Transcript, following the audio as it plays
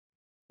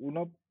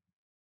uno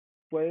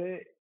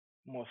puede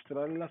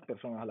mostrarle a las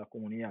personas, a la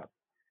comunidad,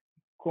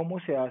 cómo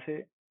se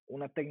hace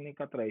una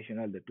técnica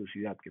tradicional de tu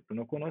ciudad que tú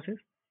no conoces,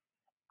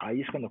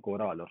 ahí es cuando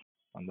cobra valor.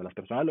 Cuando las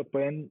personas lo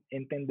pueden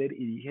entender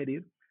y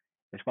digerir,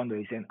 es cuando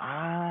dicen,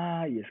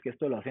 ah, y es que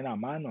esto lo hacen a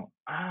mano,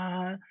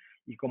 ah,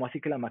 y cómo así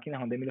que las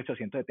máquinas son de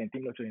 1870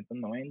 y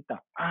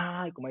 1890,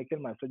 ah, y cómo hay que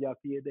el maestro ya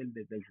aquí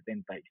desde el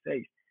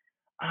 76,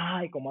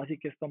 ah, y cómo así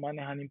que estos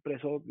manes han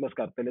impreso los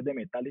carteles de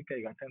Metallica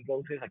y Guns N'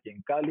 Roses aquí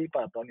en Cali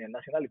para todo a nivel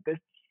nacional.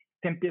 Entonces,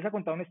 te empieza a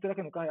contar una historia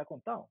que nunca había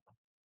contado,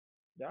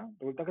 ¿ya?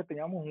 Resulta que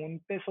teníamos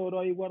un tesoro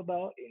ahí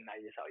guardado y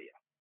nadie sabía.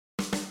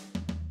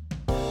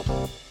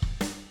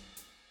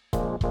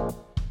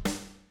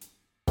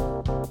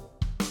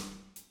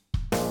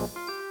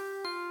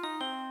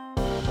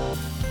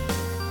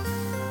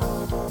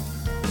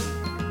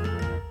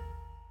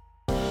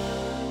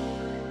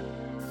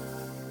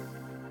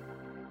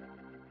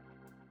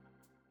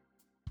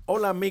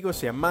 Hola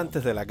amigos y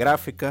amantes de la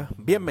gráfica,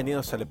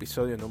 bienvenidos al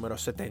episodio número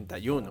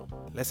 71.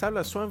 Les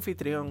habla su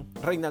anfitrión,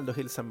 Reinaldo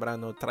Gil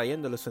Zambrano,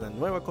 trayéndoles una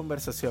nueva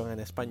conversación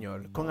en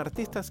español con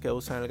artistas que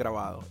usan el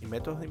grabado y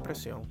métodos de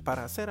impresión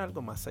para hacer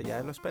algo más allá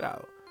de lo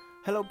esperado.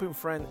 Hello Print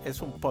Friend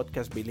es un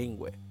podcast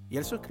bilingüe y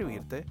al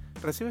suscribirte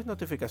recibes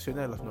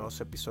notificaciones de los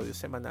nuevos episodios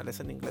semanales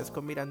en inglés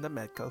con Miranda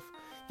Metcalf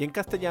y en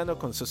castellano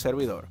con su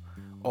servidor,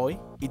 hoy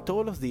y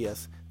todos los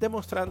días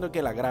demostrando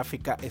que la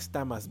gráfica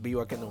está más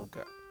viva que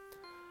nunca.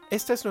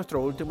 Este es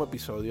nuestro último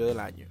episodio del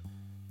año.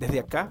 Desde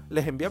acá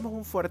les enviamos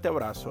un fuerte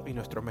abrazo y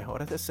nuestros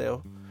mejores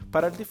deseos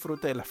para el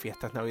disfrute de las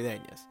fiestas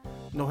navideñas.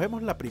 Nos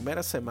vemos la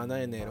primera semana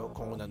de enero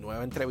con una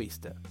nueva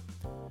entrevista.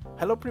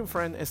 Hello Print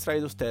Friend es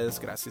traído a ustedes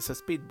gracias a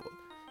Speedball,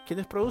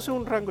 quienes producen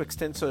un rango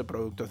extenso de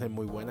productos de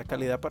muy buena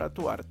calidad para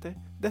tu arte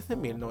desde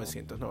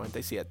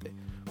 1997.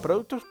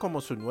 Productos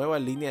como su nueva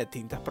línea de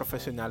tintas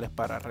profesionales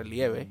para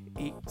relieve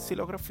y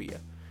xilografía,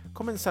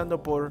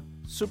 comenzando por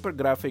Super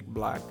Graphic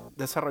Black,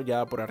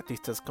 desarrollada por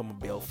artistas como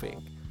Bill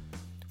Fink.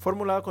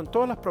 Formulada con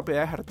todas las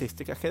propiedades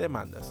artísticas que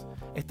demandas,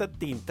 esta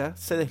tinta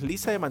se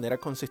desliza de manera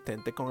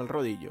consistente con el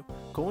rodillo,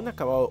 con un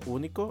acabado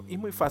único y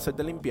muy fácil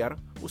de limpiar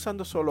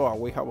usando solo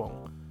agua y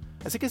jabón.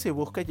 Así que si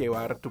buscas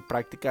llevar tu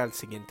práctica al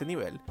siguiente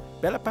nivel,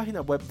 ve a la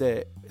página web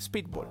de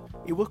Speedball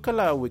y busca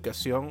la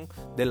ubicación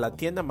de la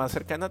tienda más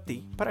cercana a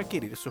ti para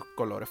adquirir sus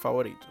colores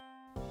favoritos.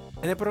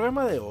 En el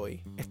programa de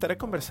hoy estaré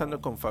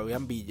conversando con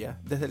Fabián Villa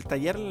desde el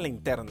taller La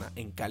Linterna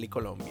en Cali,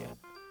 Colombia.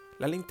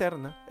 La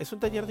Linterna es un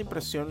taller de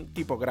impresión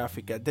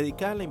tipográfica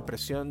dedicado a la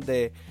impresión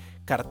de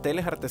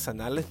carteles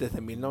artesanales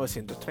desde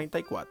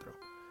 1934.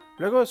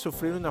 Luego de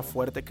sufrir una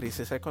fuerte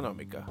crisis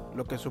económica,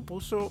 lo que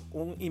supuso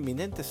un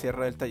inminente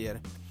cierre del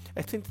taller,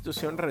 esta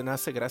institución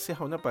renace gracias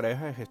a una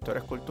pareja de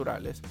gestores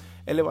culturales,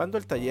 elevando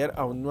el taller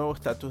a un nuevo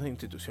estatus de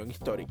institución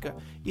histórica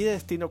y de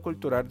destino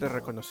cultural de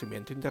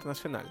reconocimiento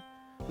internacional.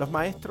 Los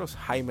maestros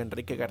Jaime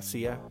Enrique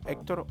García,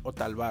 Héctor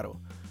Otalvaro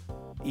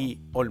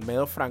y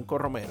Olmedo Franco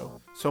Romero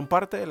son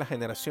parte de la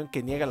generación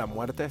que niega la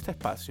muerte de este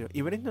espacio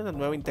y brinda una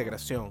nueva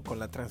integración con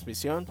la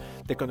transmisión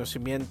de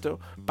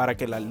conocimiento para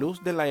que la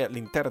luz de la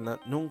linterna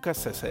nunca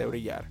cese de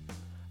brillar.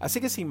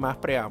 Así que sin más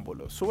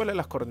preámbulos, súbele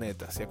las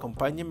cornetas y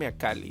acompáñenme a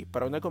Cali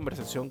para una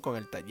conversación con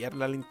el taller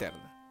La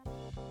Linterna.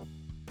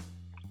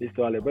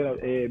 Listo, vale. Bueno,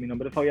 mi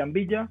nombre es Fabián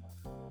Villa,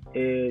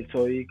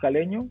 soy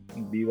caleño,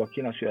 vivo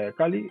aquí en la ciudad de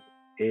Cali,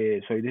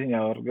 soy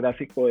diseñador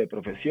gráfico de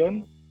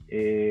profesión,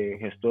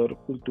 gestor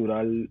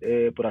cultural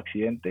por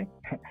accidente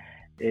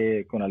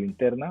con la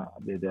linterna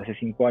desde hace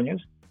 5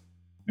 años.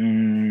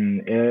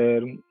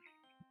 He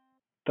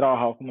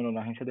trabajado como en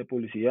una agencia de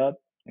publicidad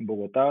en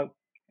Bogotá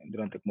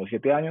durante como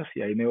 7 años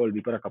y ahí me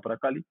volví para acá, para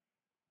Cali,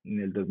 en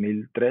el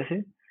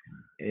 2013.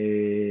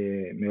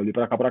 Me volví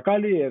para acá, para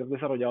Cali, he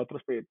desarrollado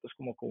otros proyectos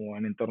como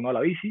en entorno a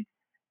la bici,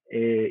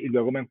 y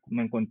luego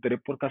me encontré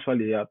por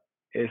casualidad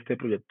este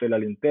proyecto de la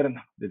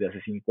linterna desde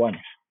hace 5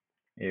 años.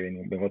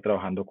 Vengo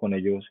trabajando con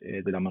ellos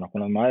de la mano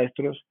con los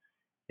maestros,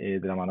 de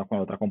la mano con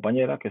otra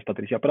compañera que es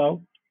Patricia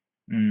Prado.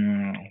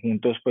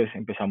 Juntos pues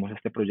empezamos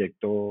este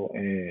proyecto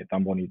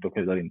tan bonito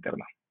que es la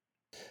linterna.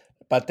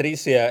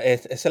 Patricia,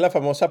 esa es la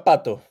famosa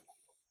Pato.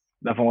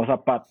 La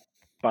famosa Pat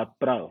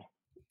Prado.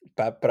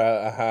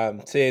 Ajá,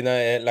 sí, no,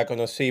 la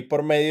conocí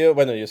por medio,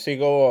 bueno, yo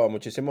sigo a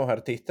muchísimos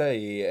artistas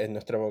y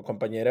nuestra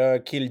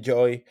compañera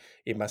Killjoy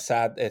y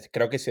Masad,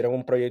 creo que hicieron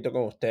un proyecto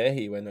con ustedes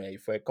y bueno, ahí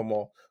fue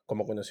como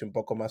conocí un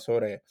poco más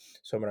sobre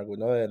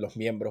algunos de los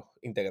miembros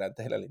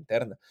integrantes de la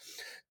linterna.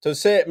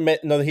 Entonces,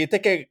 nos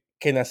dijiste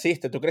que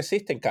naciste, tú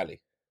creciste en Cali.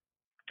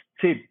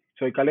 Sí,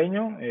 soy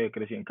caleño,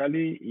 crecí en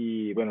Cali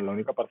y bueno, la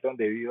única parte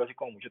donde he vivido así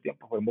como mucho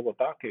tiempo fue en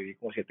Bogotá, que viví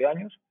como 7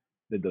 años,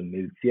 del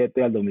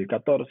 2007 al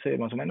 2014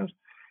 más o menos.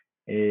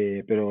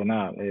 Pero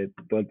nada,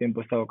 todo el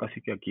tiempo he estado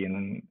casi que aquí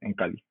en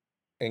Cali.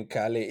 En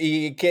Cali.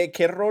 ¿Y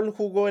qué rol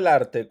jugó el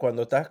arte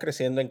cuando estabas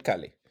creciendo en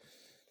Cali?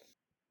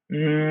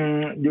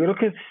 Yo creo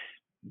que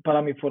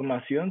para mi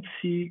formación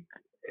sí,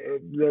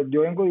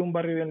 yo vengo de un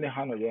barrio bien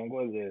lejano, yo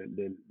vengo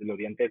del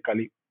oriente de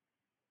Cali,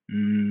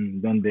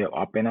 donde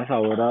apenas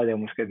ahora,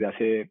 digamos que desde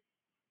hace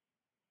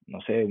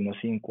no sé, unos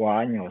 5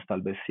 años,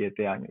 tal vez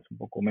 7 años, un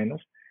poco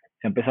menos,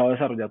 se ha empezado a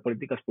desarrollar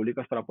políticas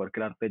públicas para poder que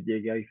el arte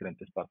llegue a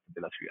diferentes partes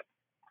de la ciudad.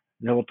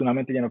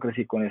 Desafortunadamente yo no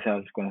crecí con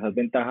esas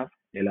ventajas.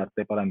 El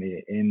arte para mí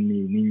en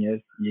mi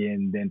niñez y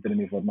dentro de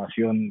mi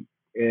formación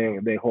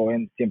de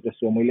joven siempre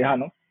estuvo muy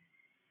lejano.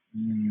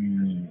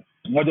 Mm,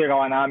 no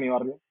llegaba nada a mi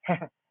barrio,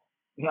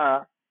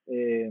 nada.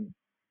 Eh,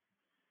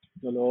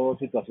 Solo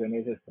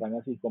situaciones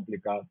extrañas y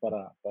complicadas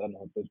para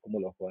nosotros como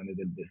los jóvenes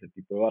de ese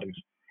tipo de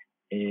barrios.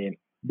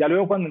 Ya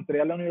luego cuando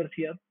entré a la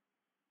universidad,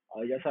 a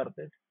Bellas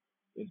Artes,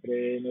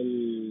 entré en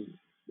el,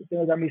 yo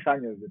tengo ya mis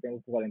años, yo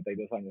tengo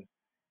 42 años,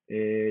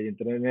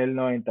 entré en el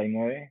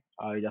 99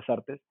 a Bellas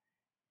Artes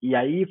y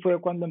ahí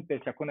fue cuando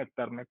empecé a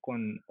conectarme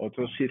con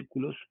otros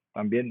círculos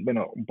también,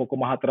 bueno, un poco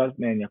más atrás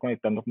me venía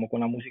conectando como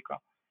con la música,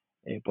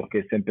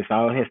 porque se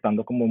empezaba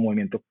gestando como un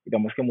movimiento,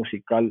 digamos que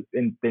musical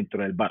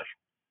dentro del barrio,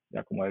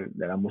 ya como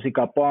de la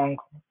música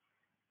punk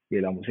y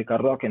de la música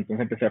rock,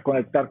 entonces empecé a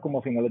conectar como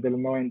a finales de los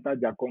 90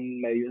 ya con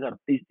medios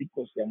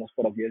artísticos, digamos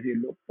por así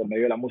decirlo, por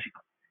medio de la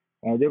música.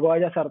 Cuando llegó a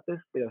Bellas Artes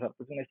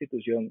es una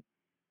institución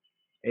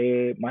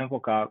más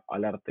enfocada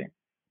al arte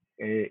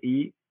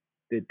y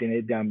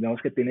tiene,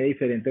 digamos que tiene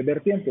diferentes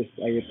vertientes.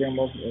 Ahí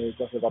tenemos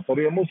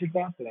conservatorio de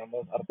música,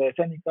 tenemos artes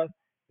escénicas,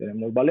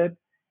 tenemos ballet,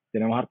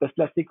 tenemos artes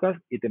plásticas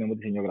y tenemos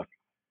diseño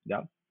gráfico,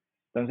 ¿ya?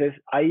 Entonces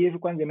ahí es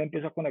cuando yo me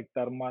empiezo a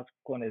conectar más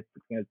con el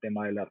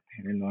tema del arte.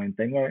 En el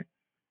 99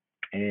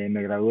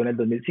 me gradué en el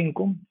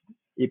 2005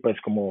 y pues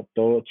como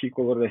todo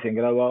chico recién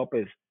graduado,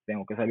 pues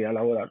tengo que salir a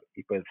laborar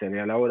y pues salir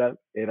a laborar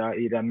era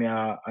irme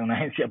a una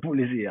agencia de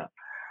publicidad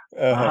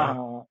Ajá.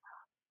 a,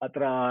 a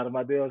trabajar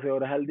más de 12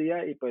 horas al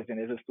día y pues en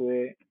eso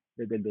estuve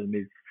desde el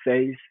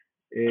 2006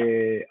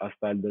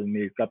 hasta el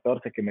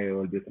 2014 que me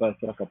volví otra vez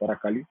por acá para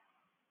Cali.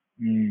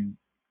 Mm,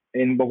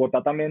 En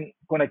Bogotá también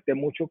conecté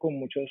mucho con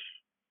muchos,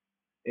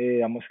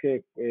 digamos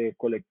que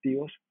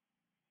colectivos.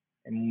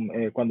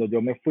 Cuando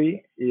yo me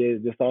fui,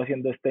 yo estaba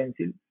haciendo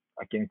stencil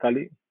aquí en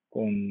Cali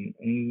con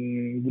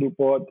un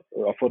grupo,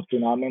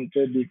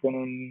 afortunadamente di con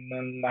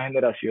una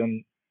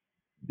generación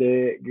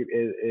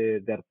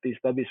de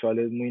artistas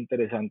visuales muy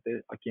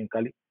interesantes aquí en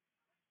Cali.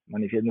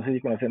 Manifiesto, no sé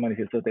si conoces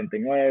Manifiesto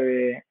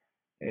 79,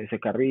 ese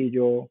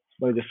Carrillo.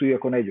 Bueno, yo estudié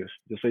con ellos.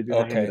 Yo soy de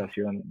esa Ok.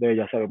 generación de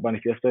Bellas Artes.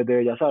 Manifiesto es de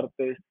Bellas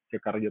Artes, ese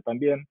Carrillo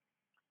también.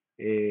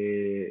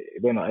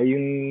 Bueno, hay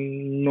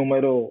un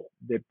número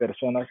de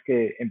personas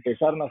que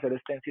empezaron a hacer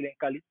stencil en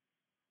Cali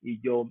y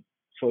yo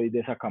soy de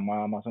esa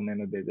camada más o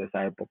menos desde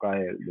esa época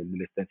del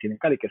stencil en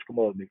Cali, que es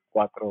como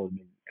 2004,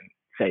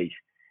 2006.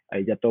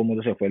 Ahí ya todo el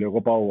mundo se fue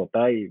luego para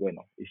Bogotá y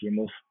bueno,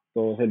 hicimos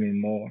todos el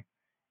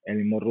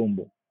mismo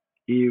rumbo.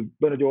 Y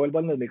bueno, yo vuelvo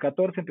al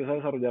 2014, empiezo a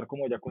desarrollar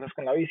como ya cosas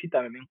con la bici,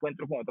 también me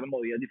encuentro con otras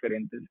movidas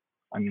diferentes.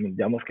 A mí,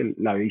 digamos que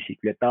la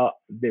bicicleta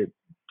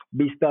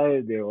vista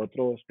desde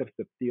otras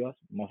perspectivas,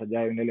 más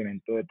allá de un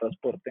elemento de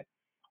transporte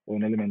o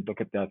un elemento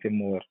que te hace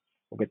mover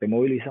o que te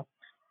moviliza,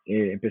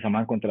 empecé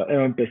a encontrar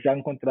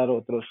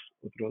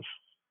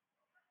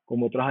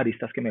como otras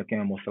aristas que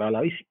me mostraba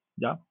la bici,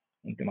 ¿ya?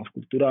 En temas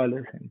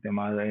culturales, en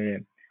temas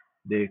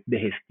de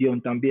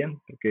gestión también,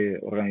 porque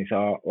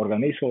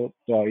organizo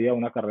todavía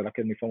una carrera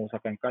que es muy famosa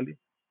acá en Cali,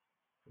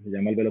 que se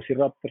llama el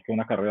Velociraptor, que es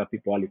una carrera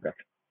tipo Alicat.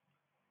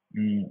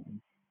 Mm,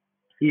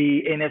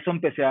 Y en eso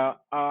empecé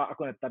a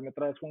conectarme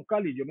otra vez con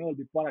Cali. Yo me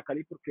volví para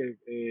Cali porque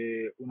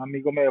un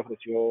amigo me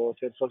ofreció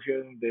ser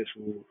socio de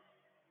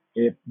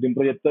un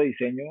proyecto de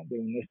diseño, de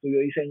un estudio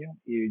de diseño,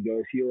 y yo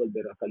decidí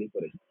volver a Cali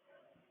por eso.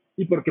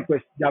 Y porque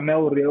pues ya me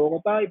aburrí de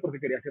Bogotá y porque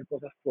quería hacer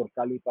cosas por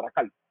Cali y para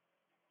Cali.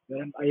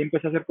 Entonces, ahí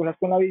empecé a hacer cosas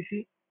con la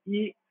bici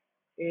y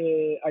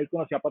ahí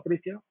conocí a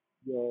Patricia.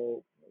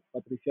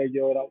 Patricia y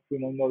yo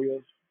fuimos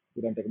novios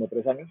durante como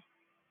 3 años.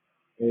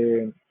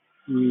 Eh,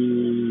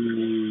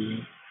 y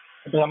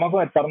empezamos a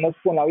conectarnos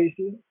con la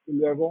bici y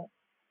luego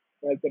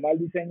con el tema del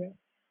diseño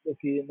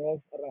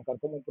decidimos arrancar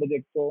como un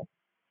proyecto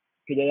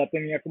que ella ya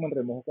tenía como en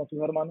remojo con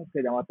sus hermanos que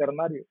se llama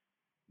Ternario.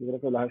 Yo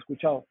creo que lo has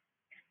escuchado.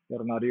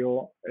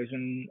 Ternario es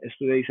un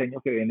estudio de diseño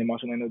que viene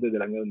más o menos desde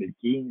el año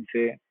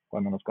 2015,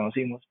 cuando nos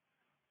conocimos.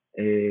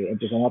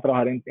 Empezamos a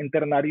trabajar en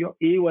Ternario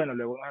y bueno,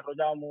 luego nos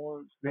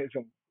enrollamos,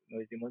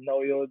 nos hicimos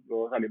novios,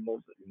 luego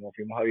salimos, nos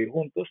fuimos a vivir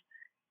juntos.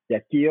 Y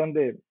aquí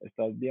donde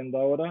estás viendo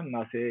ahora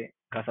nace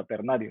Casa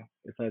Ternario.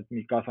 Esa es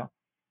mi casa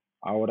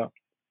ahora.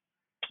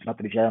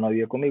 Patricia ya no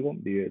vive conmigo,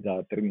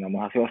 ya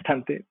terminamos hace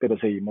bastante, pero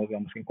seguimos,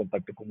 digamos, en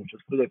contacto con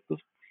muchos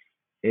proyectos.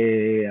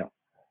 Eh,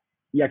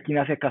 y aquí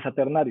nace Casa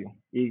Ternario.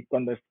 Y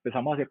cuando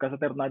empezamos a hacer Casa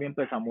Ternario,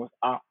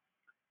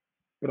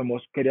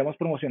 queríamos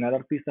promocionar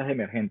artistas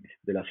emergentes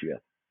de la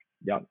ciudad.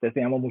 Ya, entonces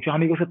teníamos muchos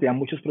amigos que tenían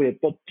muchos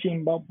proyectos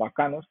chimba,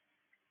 bacanos,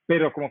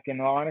 pero como que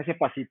no daban ese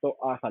pasito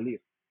a salir.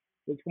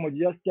 Entonces, como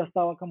yo ya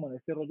estaba como en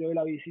este rollo de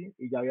la bici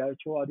y ya había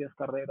hecho varias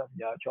carreras,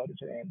 ya había hecho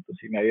varios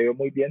eventos y me había ido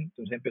muy bien,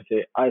 entonces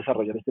empecé a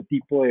desarrollar este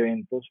tipo de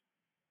eventos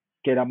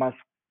que era más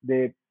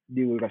de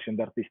divulgación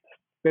de artistas,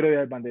 pero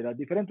de maneras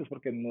diferentes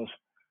porque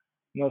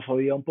nos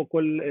jodía un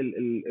poco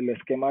el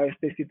esquema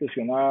este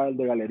institucional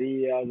de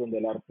galerías, donde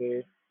el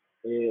arte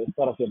es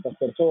para ciertas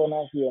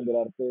personas y donde el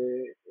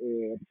arte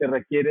te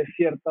requiere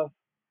ciertas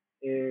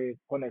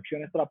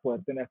conexiones para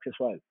poder tener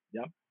acceso a él,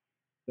 ¿ya?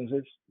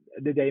 Entonces,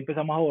 desde ahí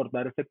empezamos a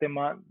abordar este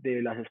tema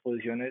de las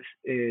exposiciones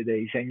de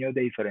diseño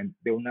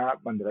de una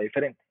manera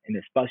diferente, en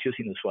espacios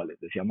inusuales,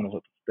 decíamos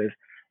nosotros. Entonces,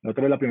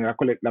 nosotros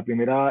la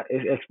primera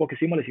expo que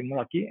hicimos, la hicimos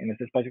aquí, en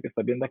este espacio que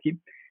estás viendo aquí.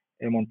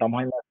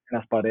 Montamos en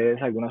las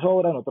paredes algunas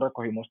obras, nosotros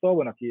recogimos todo.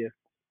 Bueno, aquí es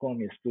como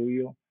mi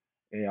estudio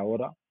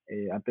ahora.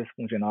 Antes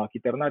funcionaba aquí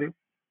ternario.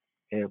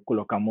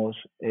 Colocamos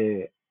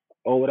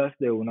obras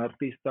de un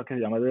artista que se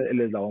llama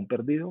El Eslabón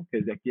Perdido, que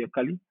es de aquí de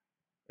Cali,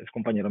 es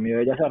compañero mío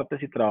de Bellas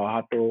Artes y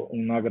trabaja todo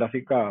una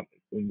gráfica,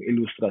 una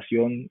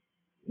ilustración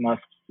más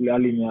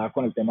alineada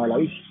con el tema de la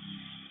bici.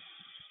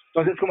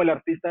 Entonces, como el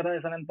artista era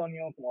de San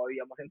Antonio, como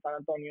vivíamos en San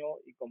Antonio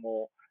y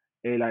como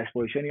la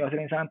exposición iba a ser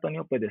en San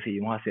Antonio, pues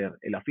decidimos hacer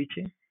el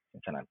afiche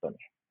en San Antonio.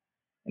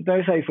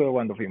 Entonces ahí fue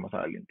cuando fuimos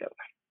a la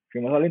linterna.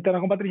 Fuimos a la linterna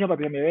con Patricia,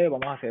 Patricia me ve,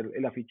 vamos a hacer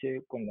el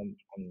afiche con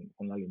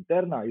la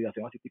linterna y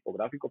hacemos así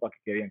tipográfico para que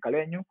quede bien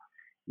caleño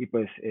y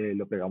pues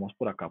lo pegamos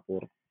por acá,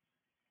 por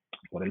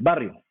el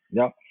barrio,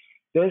 ¿ya?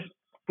 Entonces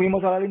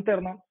fuimos a la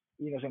linterna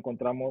y nos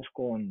encontramos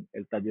con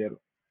el taller.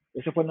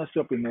 Ese fue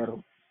nuestro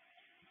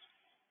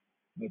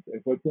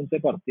fue el punto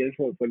de partida y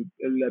fue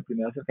el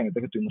primer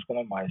acercamiento que tuvimos con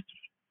los maestros.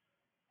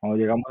 Cuando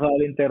llegamos a la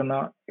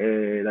linterna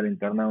era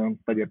un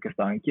taller que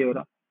estaba en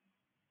quiebra.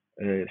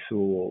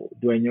 Su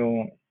dueño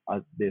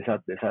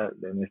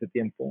en ese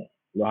tiempo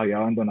los había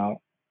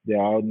abandonado,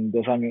 llevaban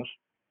 2 años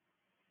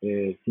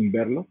sin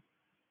verlo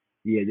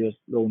y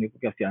ellos lo único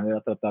que hacían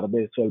era tratar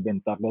de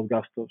solventar los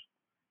gastos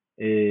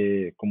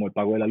como el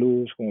pago de la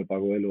luz, como el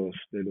pago de los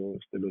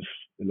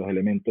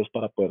elementos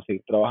para poder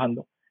seguir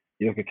trabajando,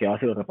 y lo que quedaba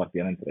se lo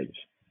repartían entre ellos.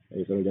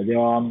 Pero ya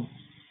llevaban,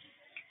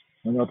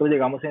 nosotros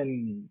llegamos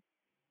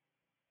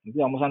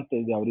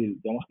antes de abril,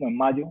 llegamos como en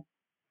mayo,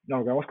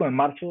 no, llegamos como en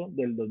marzo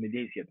del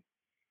 2017.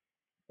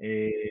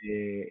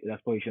 La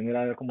exposición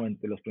era como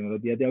entre los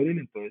primeros días de abril,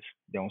 entonces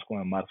llegamos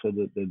como en marzo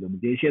del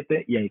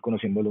 2017 y ahí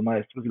conocimos a los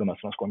maestros y los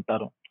maestros nos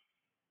contaron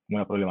como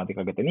la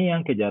problemática que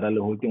tenían, que ya eran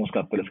los últimos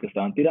carteles que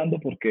estaban tirando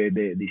porque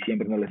de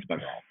diciembre no les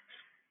pagaban.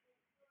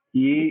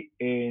 Y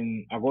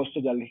en agosto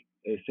ya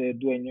ese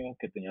dueño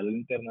que tenía la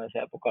linterna de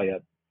esa época había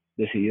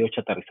decidido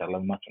chatarrizar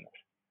las máquinas.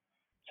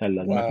 O sea,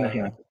 Wow.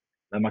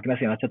 las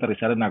máquinas iban a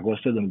chatarrizar en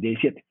agosto del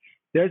 2017.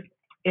 Entonces,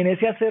 en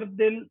ese hacer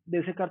de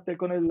ese cartel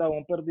con el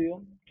Eslabón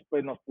Perdido,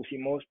 pues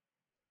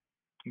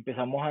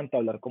empezamos a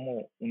entablar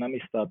como una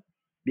amistad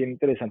bien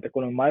interesante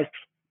con los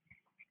maestros.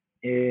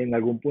 En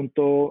algún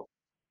punto,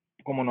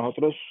 como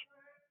nosotros,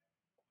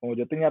 como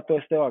yo tenía todo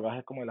este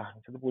bagaje como de las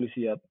agencias de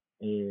publicidad,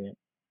 eh,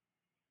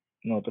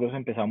 nosotros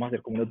empezamos a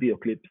hacer como unos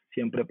videoclips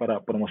siempre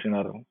para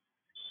promocionar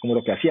como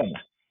lo que hacíamos.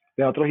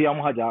 Pero nosotros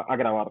íbamos allá a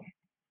grabar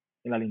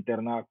en la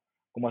linterna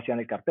como hacían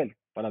el cartel,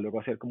 para luego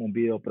hacer como un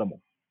video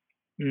promo.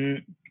 Mm,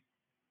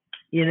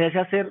 y en ese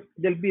hacer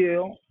del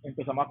video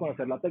empezamos a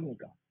conocer la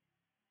técnica.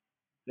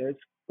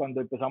 Entonces,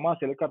 cuando empezamos a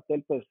hacer el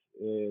cartel, pues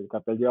el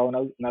cartel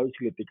llevaba una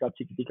bicicletica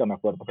chiquitica, me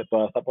acuerdo que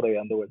todavía está por ahí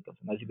dando vueltas,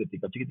 una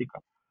bicicletica chiquitica.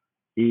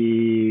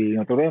 Y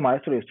nosotros de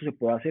maestro, ¿esto se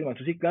puede hacer?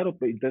 Maestro, sí, claro.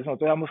 Pues, entonces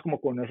nosotros íbamos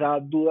como con esa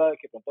duda de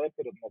que pronto,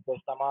 pero no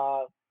cuesta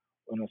más,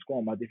 o no es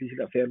como más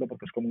difícil hacerlo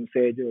porque es como un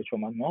sello hecho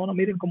más. No, no,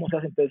 miren cómo se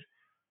hace. Entonces,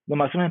 los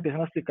maestros nos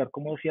empiezan a explicar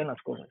cómo hacían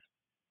las cosas.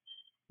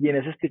 Y en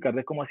ese explicar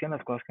de cómo hacían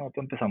las cosas que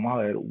nosotros empezamos a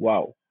ver,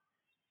 wow,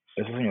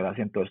 esos señores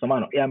hacen todo esto a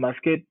mano. Y además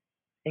que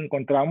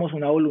encontrábamos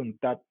una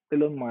voluntad de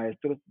los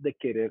maestros de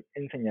querer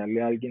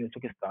enseñarle a alguien esto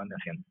que estaban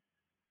haciendo.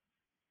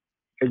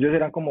 Ellos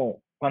eran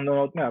como, cuando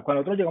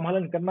nosotros llegamos a la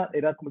linterna,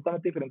 era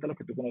completamente diferente a lo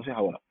que tú conoces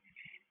ahora.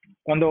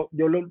 Cuando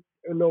yo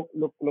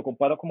lo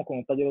comparo como con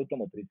un taller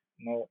automotriz,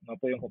 no he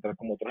podido encontrar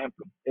como otro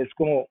ejemplo.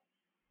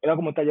 Era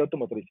como un taller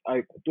automotriz.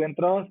 Ahí, tú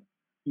entrabas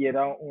y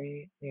era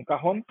un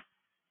cajón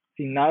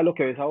sin nada de lo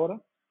que ves ahora,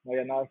 no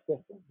había nada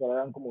expuesto, solo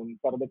eran como un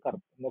par de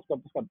unos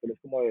cuantos carteles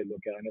como de lo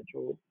que habían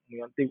hecho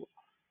muy antiguo.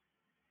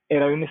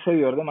 Era un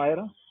servidor de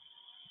madera,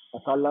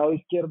 acá al lado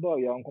izquierdo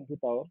había un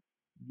computador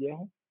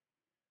viejo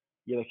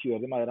y el exhibidor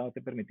de madera no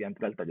te permitía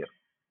entrar al taller.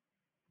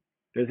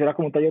 Entonces era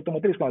como un taller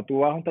automotriz. Cuando tú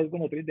vas a un taller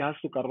automotriz,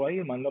 dejas tu carro ahí,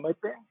 el man lo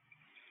mete.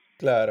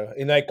 Claro,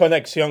 y no hay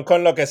conexión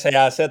con lo que se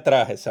hace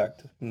atrás,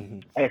 exacto.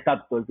 Ujú.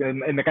 Exacto,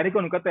 el mecánico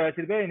nunca te va a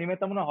decir, ve, ni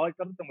metamos una hoja del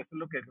carro y te muestro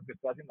lo que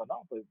estoy haciendo.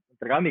 No, pues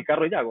entregaba mi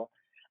carro y ya hago.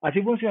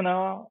 Así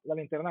funcionaba la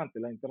linterna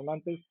antes. Las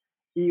linternantes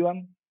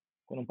iban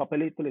con un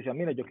papelito y le decían,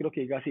 mira, yo quiero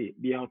que diga así,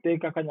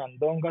 Viejoteca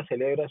Cañandonga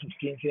celebra sus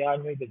 15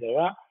 años y se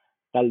va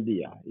tal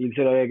día. Y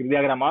se lo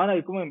diagramaban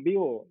ahí como en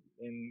vivo,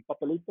 en un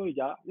papelito y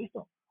ya,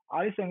 listo.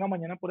 Ah, listo, venga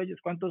mañana por ellos.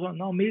 ¿Cuántos son?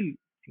 No, 1000,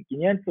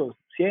 500,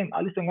 100.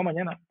 Ah, listo, venga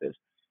mañana.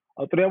 Entonces,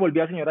 otro día volví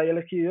a señora ahí al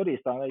exhibidor y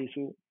estaban ahí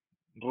su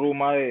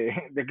ruma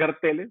de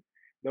carteles.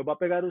 Los va a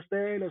pegar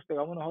usted, los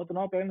pegamos nosotros,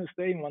 no, peguen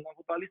usted y me mandan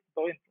foto, listo,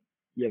 todo bien.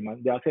 Y el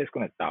man ya se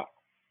desconectaba,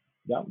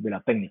 ¿ya? De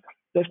la técnica.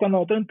 Entonces, cuando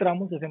nosotros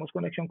entramos y hacemos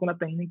conexión con la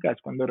técnica,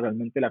 es cuando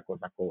realmente la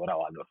cosa cobra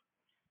valor,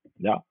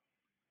 ¿ya?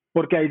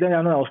 Porque ahí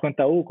ya nos damos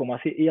cuenta, ¿cómo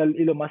así? Y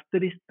lo más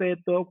triste de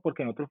todo,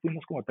 porque nosotros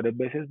fuimos como 3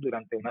 veces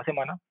durante una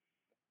semana,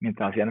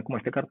 mientras hacían como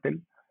este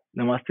cartel.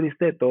 Lo más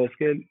triste de todo es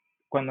que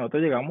cuando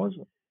nosotros llegamos,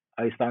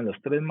 ahí estaban los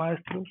tres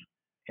maestros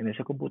en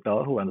ese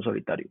computador jugando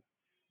solitario.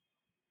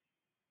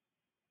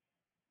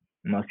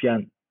 No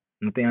hacían,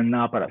 no tenían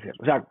nada para hacer.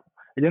 O sea,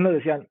 ellos nos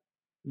decían,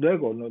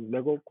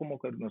 luego como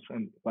que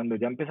cuando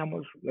ya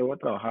empezamos luego a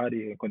trabajar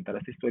y a contar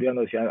esta historia,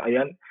 nos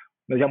decían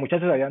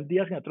muchachos, habían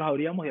días que nosotros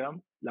abríamos y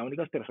eran las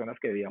únicas personas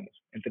que veíamos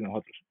entre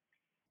nosotros.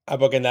 Ah,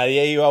 porque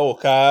nadie iba a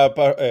buscar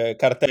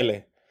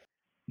carteles.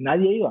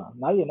 Nadie iba,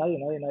 nadie.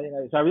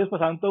 O sea, ellos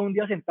pasaban todo un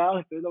día sentados,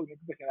 entonces lo único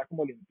que hacían era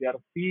como limpiar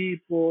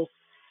tipos,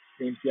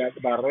 limpiar,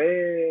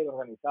 barrer,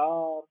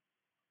 organizar,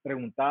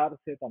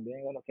 preguntarse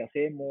también, bueno, ¿qué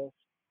hacemos?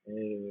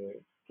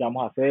 ¿Qué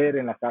vamos a hacer?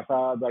 En la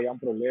casa no habían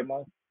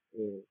problemas,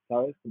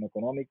 ¿sabes? Como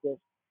económicos.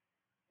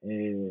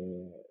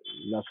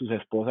 Sus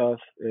esposas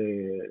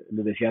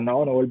les decían,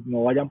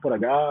 no vayan por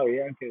allá,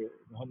 vean que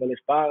no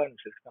les pagan,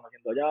 ustedes están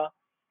haciendo allá.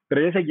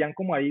 Pero ellos seguían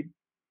como ahí,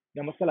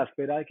 digamos que a la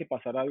espera de que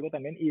pasara algo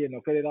también y de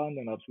no querer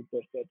abandonar su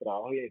puesto de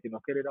trabajo y de no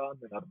querer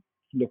abandonar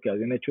lo que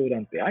habían hecho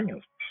durante años.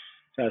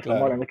 O sea, estamos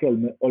Claro. hablando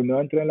que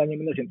Olmedo entró en el año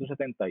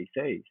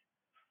 1976,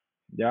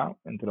 ya,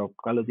 entró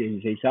a los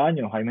 16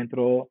 años, Jaime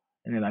entró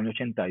en el año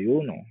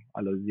 81,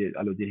 a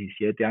los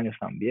 17 años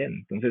también.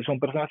 Entonces son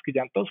personas que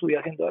ya toda su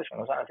vida haciendo eso,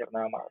 no saben hacer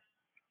nada más,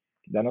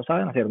 ya no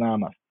saben hacer nada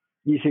más.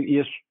 Y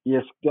es,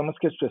 digamos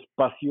que su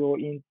espacio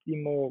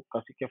íntimo,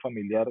 casi que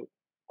familiar,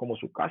 como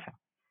su casa,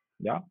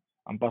 ¿ya?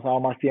 Han pasado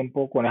más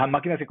tiempo con esas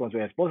máquinas que con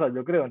sus esposas,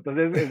 yo creo.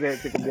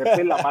 Entonces se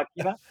convierte en la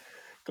máquina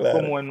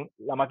Claro.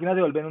 la máquina se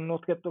vuelve en un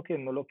objeto que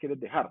no lo quieres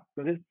dejar.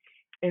 Entonces,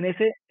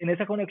 en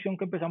esa conexión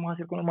que empezamos a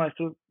hacer con los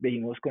maestros,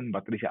 dijimos con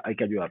Patricia, hay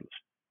que ayudarlos.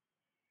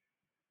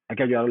 Hay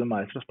que ayudar a los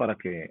maestros para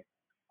que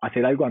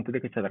hacer algo antes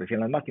de que se aterricen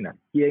las máquinas.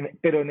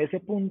 Pero en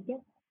ese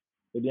punto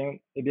es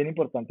bien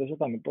importante eso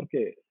también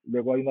porque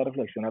luego hay una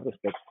reflexión al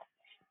respecto.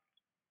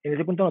 En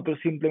ese punto nosotros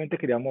simplemente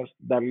queríamos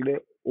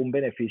darle un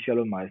beneficio a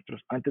los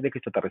maestros antes de que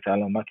se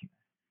aterrizaran las máquinas.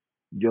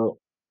 Yo,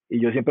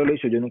 yo siempre lo he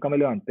dicho, yo nunca me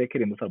levanté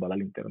queriendo salvar la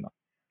linterna.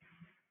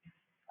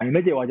 A mí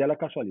me llevó allá la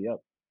casualidad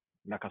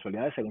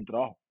de hacer un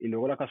trabajo, y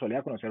luego la casualidad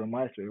de conocer a un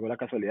maestro, y luego la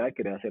casualidad de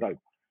querer hacer algo.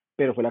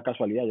 Pero fue la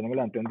casualidad, yo no me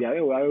levanté un día de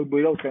voy a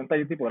ir a buscar un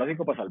taller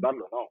tipográfico para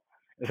salvarlo, no,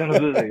 eso no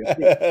sucedió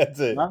así,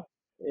 Sí. ¿no?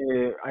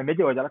 A mí me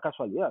llevó ya la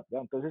casualidad, ¿ya?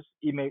 Entonces,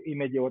 y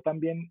me llevó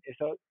también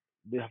eso,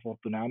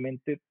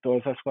 desafortunadamente,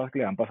 todas esas cosas que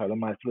le han pasado a los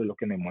maestros es lo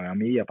que me mueve a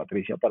mí y a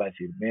Patricia para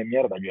decirme,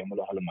 mierda,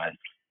 ayudémoslos a los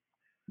maestros,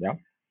 ¿ya?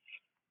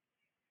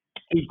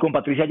 Y con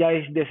Patricia ya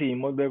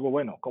decidimos luego,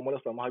 bueno, ¿cómo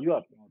los podemos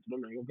ayudar?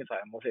 Nosotros lo único que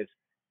sabemos es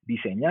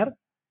diseñar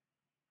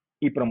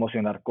y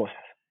promocionar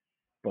cosas,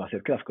 por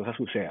hacer que las cosas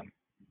sucedan.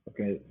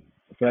 Porque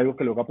fue algo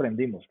que luego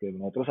aprendimos, que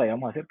nosotros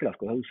sabíamos hacer que las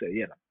cosas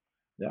sucedieran.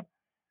 ¿Ya?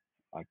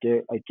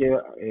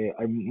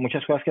 Hay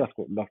muchas cosas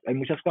hay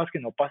muchas cosas que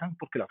no pasan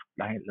porque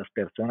las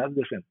personas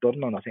de su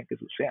entorno no hacen que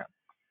sucedan.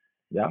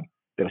 ¿Ya?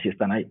 Pero sí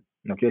están ahí.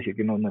 No quiere decir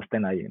que no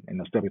estén ahí en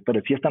los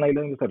territorios. Sí están ahí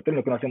en los territorios,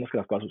 lo que no hacemos que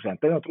las cosas sucedan.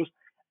 Entonces nosotros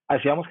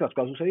hacíamos que las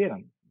cosas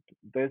sucedieran.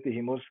 Entonces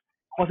dijimos,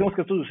 ¿cómo hacemos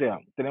que esto suceda?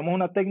 Tenemos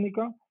una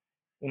técnica,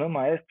 unos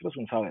maestros,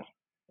 un saber.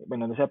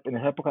 Bueno, en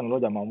esa época no lo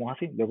llamamos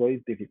así, luego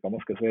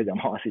identificamos que eso se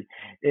llamaba así.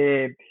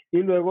 Y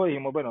luego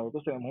dijimos, bueno,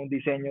 nosotros tenemos un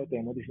diseño,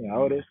 tenemos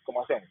diseñadores,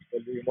 ¿cómo hacemos?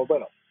 Entonces dijimos,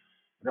 bueno,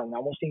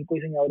 reunamos 5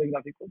 diseñadores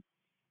gráficos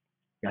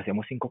y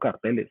hacemos 5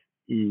 carteles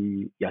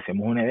y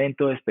hacemos un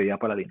evento de despedida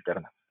para la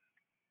linterna,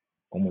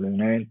 como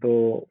un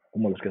evento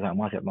como los que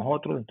sabemos hacer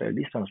nosotros. Entonces,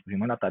 listo, nos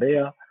pusimos en la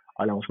tarea,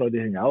 hablamos con los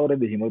diseñadores,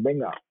 dijimos,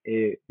 venga,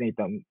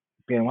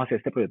 queremos hacer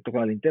este proyecto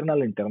con la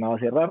linterna va a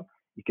cerrar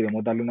y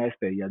queremos darle una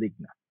despedida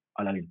digna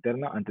a la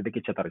linterna antes de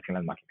que chatarricen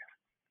las máquinas.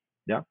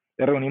 ¿Ya?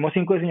 Le reunimos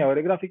 5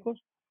 diseñadores gráficos,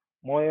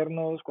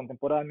 modernos,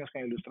 contemporáneos,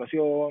 con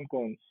ilustración,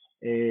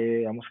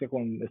 digamos que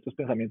con estos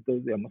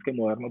pensamientos, digamos que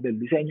modernos del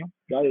diseño,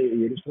 ¿ya? De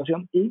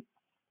ilustración, y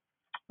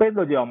pues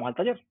los llevamos al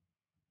taller.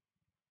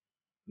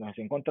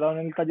 Se encontraron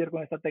en el taller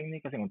con esta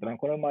técnica, se encontraron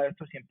con los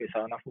maestros y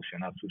empezaron a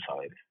fusionar sus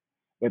saberes.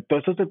 Todo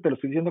esto te lo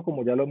estoy diciendo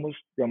como ya lo hemos,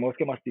 digamos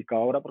que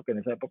masticado ahora, porque en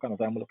esa época no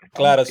sabemos lo que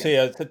estábamos Claro, sí,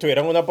 haciendo.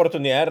 tuvieron una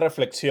oportunidad de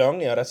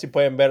reflexión y ahora sí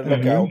pueden ver lo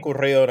que ha Ujú.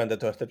 ocurrido durante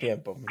todo este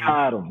tiempo. Ujú.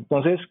 Claro,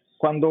 entonces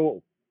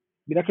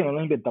mira que no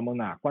nos inventamos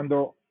nada,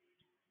 cuando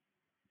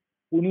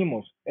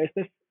unimos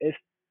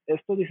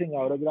estos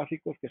diseñadores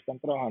gráficos que están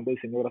trabajando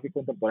diseño gráfico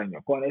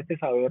contemporáneo con este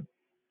saber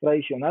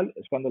tradicional,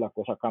 es cuando la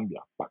cosa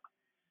cambia, ¡pac!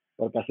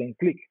 Porque hacen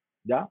clic,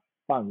 ¿ya?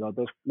 ¡Pam!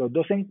 Los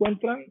dos se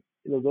encuentran,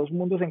 los dos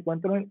mundos se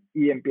encuentran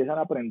y empiezan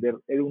a aprender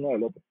el uno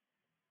del otro,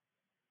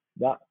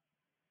 ¿ya?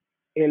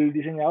 El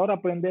diseñador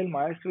aprende del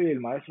maestro y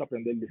el maestro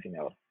aprende del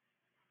diseñador.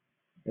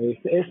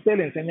 Este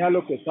le enseña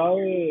lo que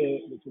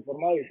sabe de su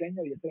forma de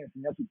diseño y este le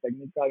enseña su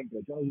técnica de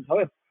impresión y su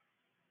saber.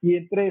 Y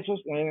entre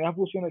esos, en esa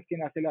fusión es que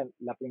nace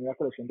la primera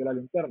colección de la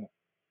linterna,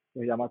 que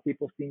se llama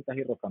Tipos, Tintas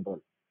y Rock and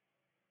Roll.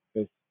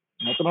 Pues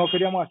nosotros no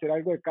queríamos hacer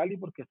algo de Cali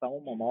porque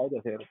estamos mamados de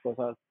hacer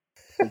cosas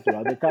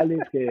culturales de Cali,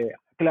 que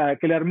la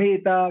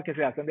ermita, que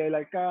se hacen de el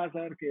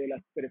Alcázar, que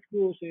las Tres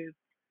Cruces,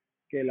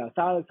 que la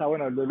salsa,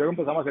 bueno, luego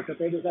empezamos a hacer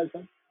carteles de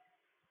salsa,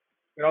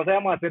 pero no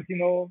sabíamos hacer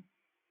sino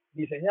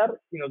diseñar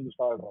y nos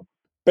gustaba el rock.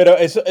 Pero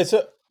eso,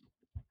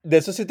 De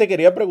eso sí te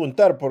quería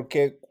preguntar,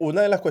 porque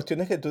una de las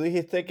cuestiones que tú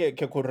dijiste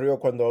que ocurrió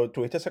cuando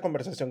tuviste esa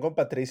conversación con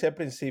Patricia al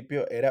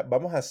principio era,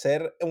 vamos a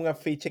hacer un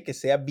afiche que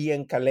sea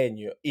bien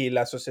caleño, y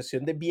la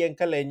asociación de bien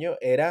caleño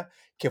era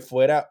que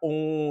fuera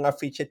un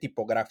afiche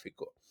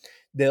tipográfico.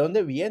 ¿De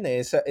dónde viene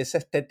esa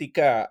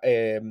estética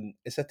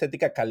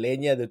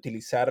caleña de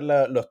utilizar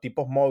los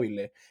tipos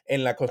móviles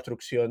en la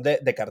construcción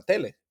de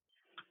carteles?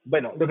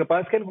 Bueno, lo que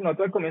pasa es que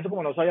nosotros al comienzo,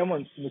 como no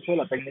sabíamos mucho de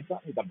la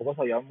técnica, ni tampoco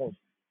sabíamos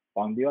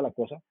para dónde iba la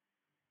cosa,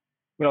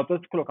 pero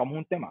nosotros colocamos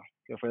un tema,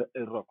 que fue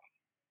el rock.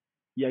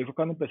 Y ahí fue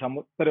cuando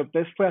empezamos, pero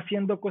entonces fue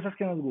haciendo cosas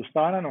que nos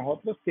gustaban a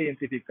nosotros que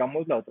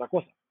identificamos la otra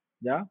cosa,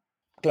 ¿ya?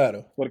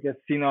 Claro. Porque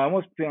si no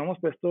hemos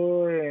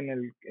puesto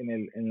en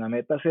la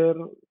meta hacer,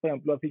 por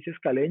ejemplo, afiches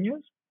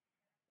caleños,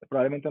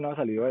 probablemente no ha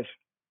salido eso.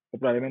 O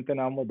probablemente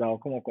no hemos dado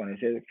como con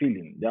ese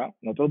feeling, ¿ya?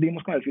 Nosotros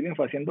dimos con el feeling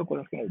fue haciendo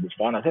cosas que nos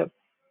gustaban hacer,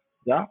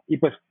 ¿ya? Y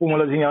pues como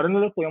los diseñadores no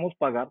los podíamos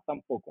pagar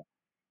tampoco,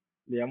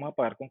 le íbamos a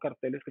pagar con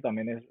carteles, que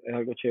también es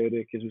algo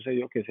chévere que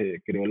sucedió, que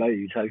se creó la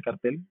divisa del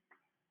cartel,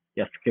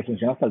 y hasta que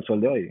funciona hasta el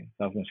sol de hoy. O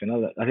sea,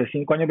 funciona, hace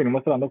 5 años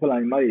venimos trabajando con la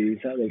misma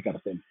divisa del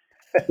cartel.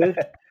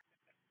 Entonces,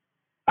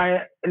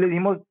 le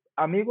dijimos,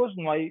 amigos,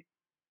 no hay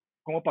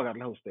cómo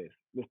pagarles a ustedes,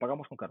 los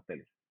pagamos con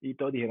carteles. Y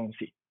todos dijeron,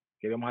 sí,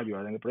 queremos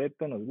ayudar en el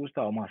proyecto, nos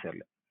gusta, vamos a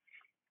hacerle.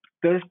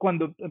 Entonces,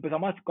 cuando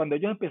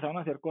ellos empezaron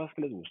a hacer cosas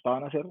que les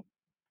gustaban hacer,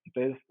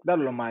 entonces,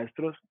 claro, los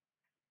maestros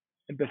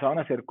empezaban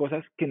a hacer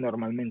cosas que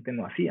normalmente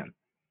no hacían,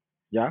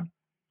 ¿ya?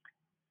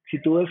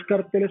 Si tú ves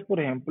carteles, por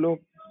ejemplo,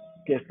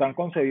 que están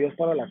concebidos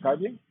para la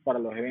calle, para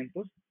los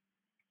eventos,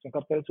 son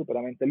carteles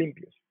superamente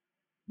limpios,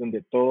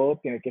 donde todo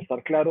tiene que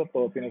estar claro,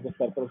 todo tiene que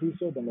estar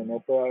preciso, donde no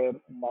puede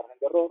haber un margen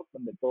de error,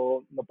 donde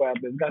todo no puede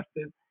haber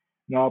desgastes,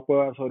 no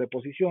puede haber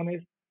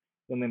sobreposiciones,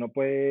 donde no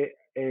puede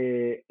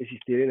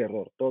existir el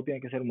error. Todo tiene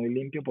que ser muy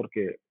limpio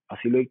porque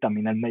así lo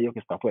dictamina el medio que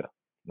está afuera.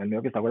 El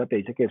medio que está afuera te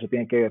dice que eso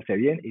tiene que verse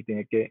bien y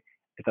tiene que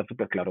estar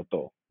súper claro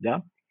todo,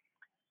 ¿ya?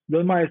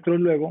 Los maestros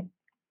luego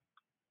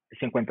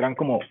se encuentran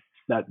como,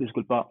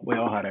 disculpa, voy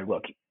a bajar algo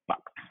aquí.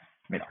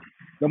 Mira,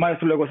 los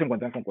maestros luego se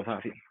encuentran con cosas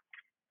así.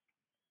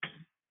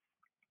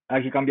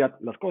 Aquí cambian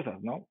las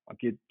cosas, ¿no?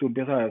 Aquí tú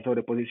empiezas a ver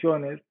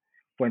sobreposiciones,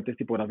 fuentes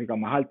tipográficas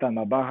más altas,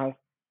 más bajas,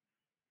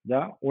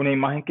 ¿ya? Una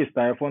imagen que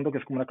está de fondo, que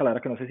es como una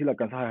calavera que no sé si la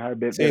alcanzas a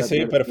dejar Sí, sí,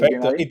 ver bien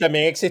perfecto. ahí. Y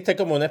también existe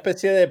como una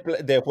especie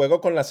de juego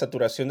con la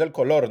saturación del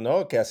color,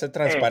 ¿no? Que hace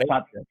transparente.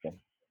 Exacto.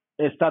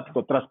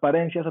 Estático,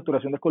 transparencia,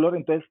 saturación de color.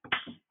 Entonces,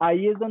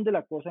 ahí es donde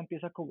la cosa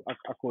empieza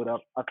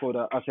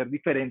a ser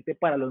diferente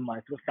para los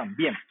maestros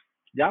también,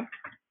 ¿ya?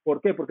 ¿Por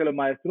qué? Porque los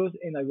maestros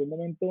en algún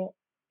momento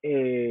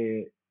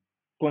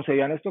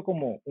concebían esto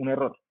como un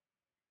error,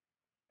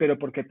 pero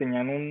porque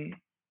tenían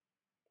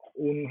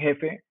un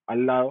jefe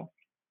al lado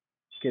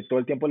que todo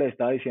el tiempo les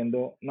estaba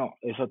diciendo, no,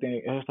 eso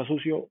está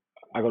sucio,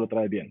 hágalo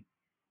otra vez bien.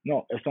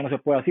 No, esto no se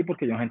puede así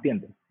porque yo no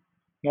entiendo.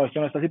 No,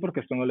 esto no está así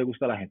porque esto no le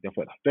gusta a la gente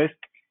afuera. Entonces,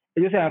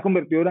 ellos se han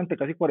convertido durante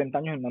casi 40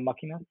 años en unas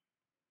máquinas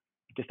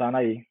que estaban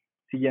ahí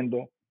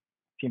siguiendo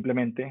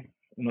simplemente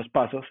unos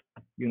pasos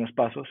y unos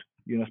pasos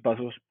y unos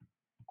pasos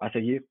a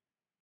seguir.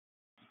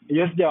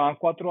 Ellos llevaban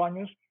 4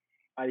 años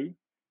ahí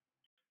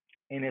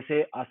en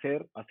ese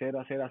hacer,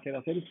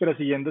 pero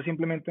siguiendo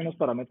simplemente unos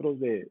parámetros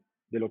de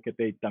lo que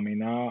te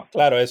dictamina.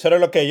 Claro, eso era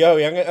lo que ellos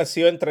habían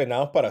sido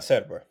entrenados para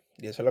hacer, pues.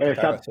 Y eso es lo que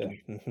estaban Exacto.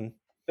 haciendo. Ujú.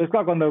 Es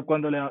claro,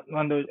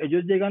 cuando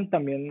ellos llegan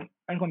también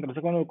a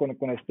encontrarse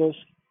con estos,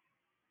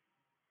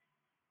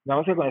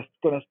 digamos que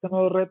con este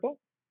nuevo reto,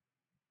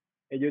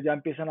 ellos ya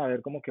empiezan a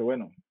ver como que,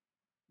 bueno,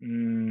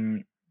 mmm,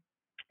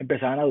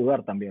 empezaban a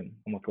dudar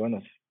también, como que,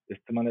 bueno,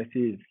 este man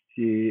si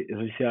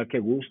eso sí sea que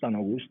gusta,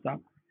 no gusta,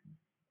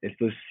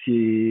 esto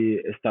sí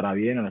estará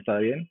bien o no estará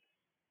bien.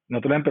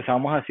 Nosotros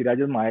empezamos a decir a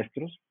ellos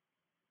maestros,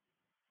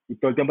 y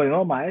todo el tiempo,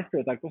 no,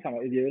 maestro, tal cosa,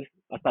 y ellos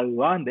hasta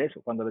dudaban de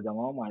eso cuando los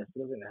llamábamos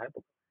maestros en esa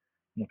época.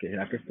 Como que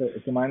será que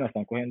este man nos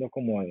están cogiendo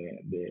como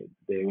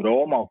de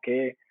broma o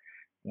qué,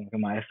 como que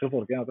maestro,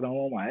 ¿por qué nosotros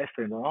somos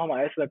maestros? No, no,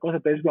 maestro, la cosa.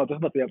 Entonces,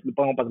 nosotros,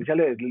 como Patricia,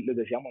 les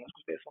decíamos, no, es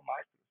que ustedes son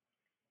maestros,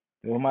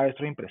 son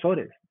maestros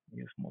impresores. Y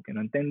ellos como que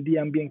no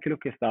entendían bien qué es lo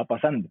que estaba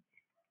pasando,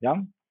 ¿ya?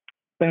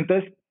 Pero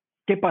entonces,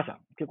 ¿qué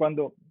pasa? Que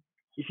cuando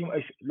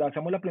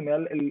lanzamos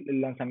el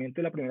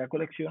lanzamiento de la primera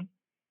colección,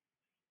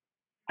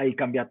 ahí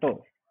cambia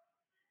todo.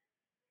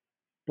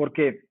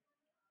 Porque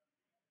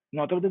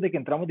nosotros desde que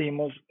entramos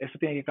dijimos, esto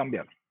tiene que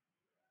cambiar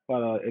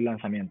para el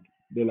lanzamiento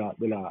de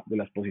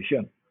la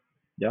exposición,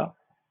 ¿ya?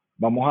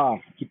 Vamos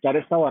a quitar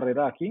esta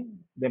barrera aquí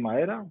de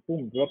madera,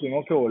 pum, lo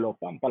primero que voló,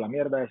 pam, para la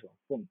mierda eso,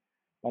 pum.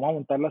 Vamos a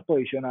montar la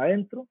exposición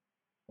adentro,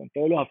 con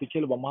todos los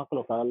afiches los vamos a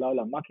colocar al lado de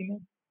las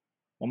máquinas,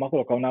 vamos a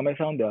colocar una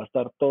mesa donde va a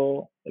estar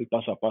todo el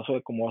paso a paso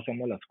de cómo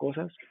hacemos las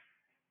cosas,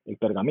 el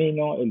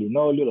pergamino, el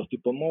linoleo, los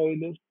tipos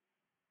móviles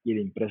y el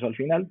impreso al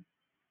final.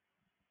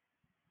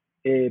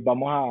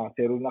 Vamos a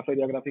hacer una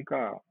feria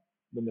gráfica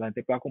donde la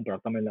gente pueda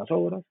comprar también las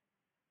obras.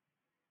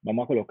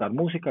 Vamos a colocar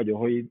música. Yo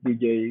soy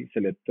DJ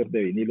selector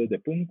de vinilos de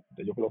punk,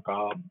 entonces yo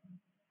colocaba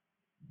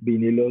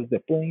vinilos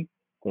de punk,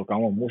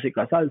 colocamos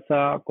música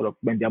salsa,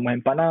 vendíamos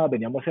empanadas,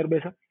 vendíamos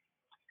cerveza,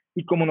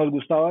 Y como nos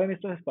gustaba en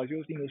estos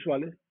espacios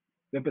inusuales,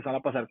 le empezaron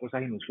a pasar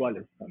cosas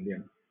inusuales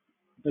también.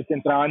 Entonces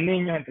entraban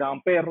niños,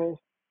 entraban perros,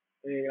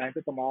 la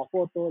gente tomaba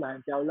fotos, la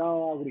gente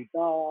hablaba,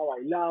 gritaba,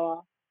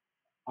 bailaba,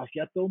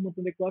 hacía todo un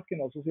montón de cosas que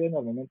no suceden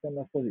normalmente en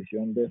una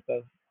exposición de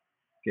estas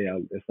que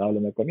estaba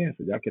hablando al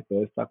comienzo, ya que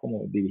todo está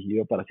como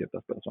dirigido para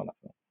ciertas personas,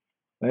 ¿no?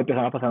 Entonces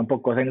empezaron a pasar un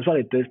poco cosas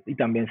inusuales, entonces, y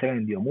también se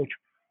vendió mucho,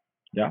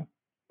 ¿ya?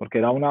 Porque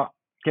era una,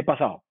 ¿qué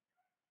pasaba?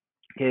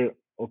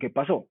 O qué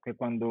pasó, que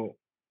cuando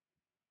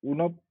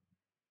uno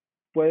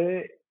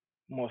puede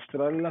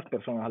mostrarle a las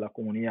personas, a la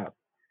comunidad,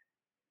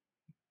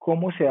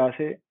 cómo se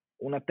hace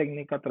una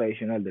técnica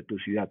tradicional de tu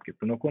ciudad que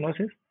tú no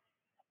conoces,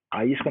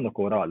 ahí es cuando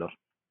cobra valor,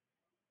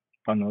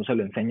 cuando uno se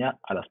lo enseña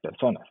a las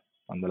personas.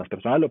 Cuando las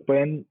personas lo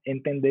pueden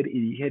entender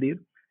y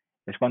digerir,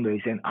 es cuando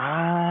dicen,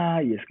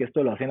 ah, y es que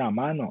esto lo hacen a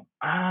mano,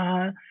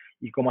 ah,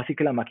 y cómo así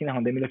que las máquinas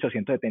son de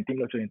 1870 y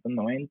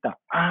 1890,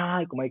 ah,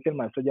 y cómo hay que el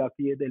maestro ya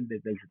aquí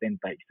desde el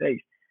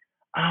 76,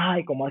 ah,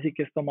 y cómo así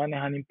que estos manes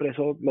han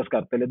impreso los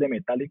carteles de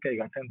Metallica y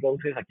Guns N'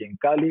 Roses aquí en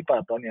Cali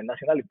para todo a nivel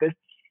nacional. Entonces,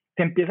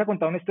 se empieza a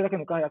contar una historia que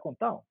nunca había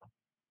contado,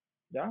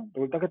 ¿ya?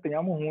 Resulta que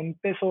teníamos un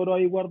tesoro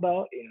ahí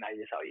guardado y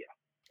nadie sabía.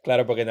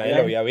 Claro, porque nadie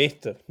Había lo gente, había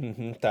visto.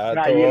 Ujú, estaba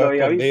nadie todo lo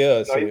había visto,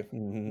 escondido, sí.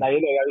 Ujú. nadie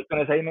lo había visto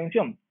en esa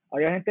dimensión.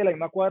 Había gente de la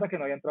misma cuadra que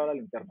no había entrado a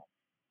la linterna,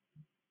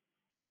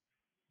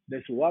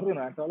 de su barrio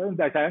no había entrado a la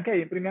linterna. Sabían que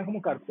ahí imprimían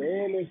como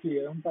carteles y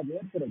era un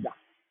taller, pero ya,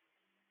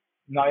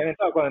 no habían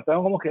entrado. Cuando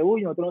entraron como que,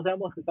 uy, nosotros no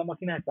sabemos que estas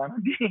máquinas están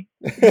aquí.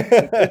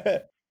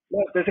 Entonces,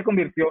 bueno, entonces se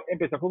convirtió,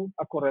 empezó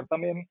a correr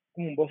también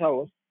como un voz a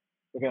voz,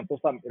 porque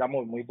nosotros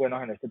éramos muy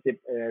buenos en este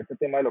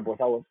tema de los voz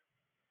a voz,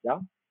 ¿ya?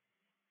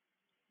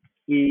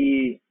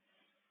 Y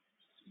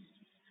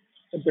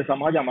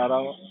empezamos a llamar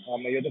a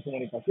medios de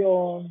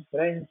comunicación,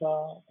 prensa,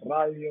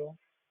 radio,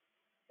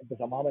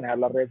 empezamos a manejar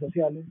las redes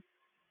sociales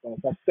con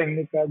estas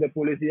técnicas de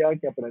publicidad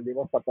que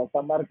aprendimos para todas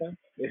estas marcas,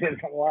 y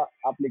empezamos a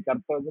aplicar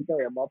todo eso que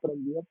habíamos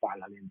aprendido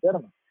para la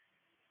linterna,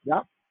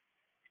 ¿ya?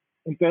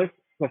 Entonces,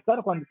 pues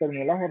claro, cuando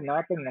terminó la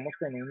jornada terminamos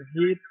con un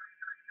hit,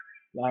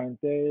 la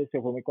gente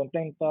se fue muy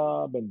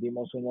contenta,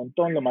 vendimos un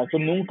montón, los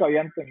maestros nunca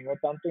habían tenido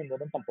tanto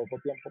dinero en tan poco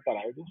tiempo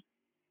para ellos,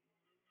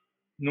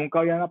 nunca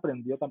habían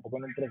aprendido tampoco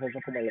en un proceso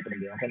como lo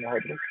aprendieron con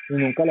nosotros, y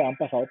nunca le habían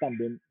pasado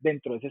también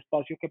dentro de ese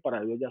espacio que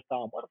para ellos ya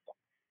estaba muerto,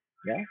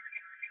 ¿ya?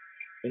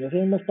 En ese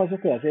mismo espacio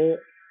que hace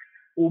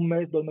un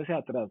mes, 2 meses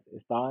atrás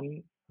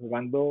estaban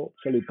jugando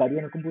solitario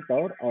en el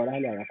computador, ahora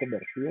se le había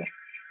convertido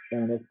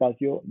en un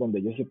espacio donde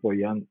ellos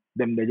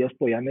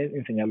podían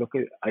enseñar lo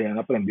que habían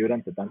aprendido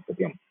durante tanto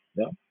tiempo,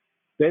 ¿ya?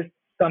 Entonces,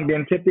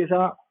 también se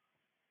empieza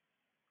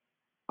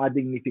a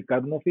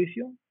dignificar un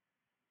oficio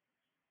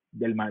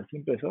del maestro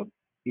impresor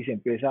y se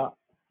empieza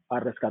a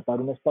rescatar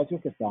un espacio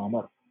que estaba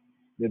muerto.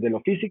 Desde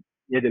lo físico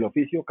y desde el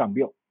oficio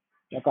cambió.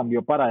 Ya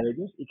cambió para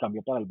ellos y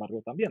cambió para el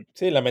barrio también.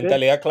 Sí, la Entonces,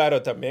 mentalidad,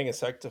 claro, también,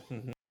 exacto.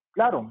 Ujú.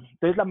 claro,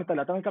 entonces la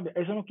mentalidad también cambia.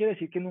 Eso no quiere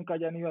decir que nunca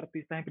hayan ido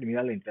artistas a imprimir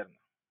a la linterna.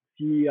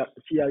 Sí,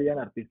 sí habían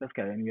artistas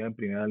que habían ido a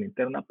imprimir a la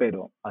linterna,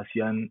 pero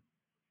hacían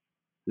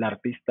la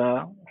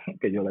artista,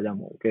 que yo la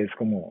llamo, que es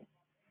como,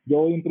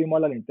 yo imprimo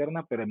a la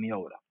linterna, pero es mi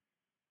obra,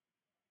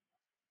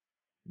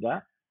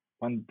 ¿ya?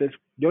 Entonces,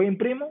 yo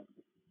imprimo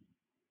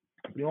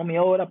mi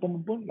obra, pum,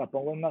 pum, pum, la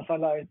pongo en una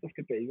sala de estos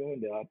que te digo,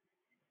 donde va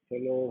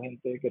solo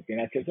gente que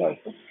tiene acceso a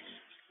esto,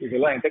 y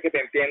solo la gente que te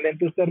entiende en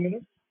tus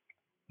términos.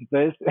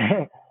 Entonces,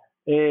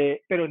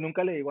 pero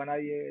nunca le digo a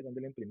nadie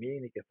dónde lo imprimí,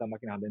 ni que esta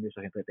máquina de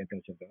 1870,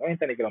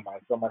 1890, ni que los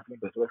maestros más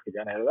impresores que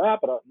ya han heredado,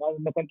 pero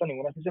no cuento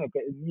ninguna sesión, que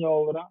es mi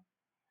obra,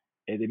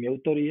 es de mi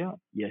autoría,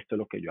 y esto es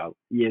lo que yo hago,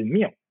 y es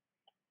mío,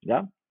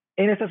 ¿ya?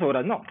 En estas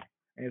obras no.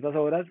 En estas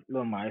obras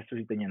los maestros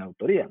sí tenían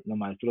autoría. Los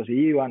maestros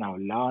iban,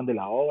 hablaban de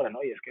la obra,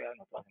 ¿no? Y es que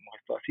nosotros hacemos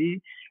esto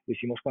así, lo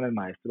hicimos con el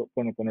maestro,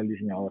 con el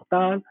diseñador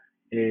tal,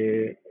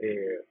 eh,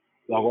 eh,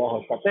 lo hago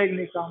bajo esta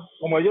técnica.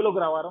 Como ellos lo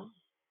grabaron,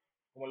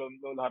 como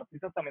los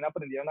artistas también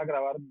aprendieron a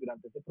grabar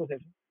durante ese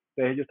proceso,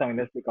 entonces ellos también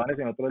les explicaban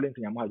eso y nosotros les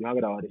enseñamos a ellos a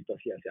grabar esto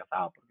así, así,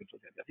 asado, porque esto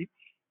se hace así.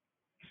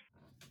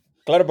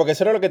 Claro, porque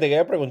eso era lo que te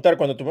quería preguntar.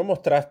 Cuando tú me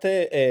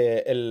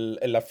mostraste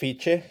el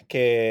afiche,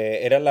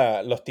 que eran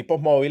los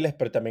tipos móviles,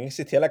 pero también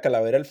existía la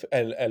calavera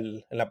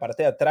en la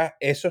parte de atrás,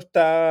 eso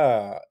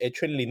está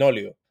hecho en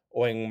linóleo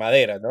o en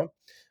madera, ¿no?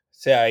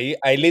 O sea,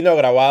 hay lino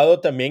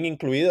grabado también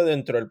incluido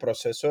dentro del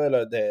proceso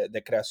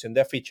de creación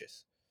de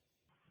afiches.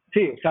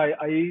 Sí, o sea,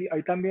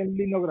 hay también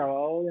lino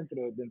grabado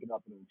dentro de la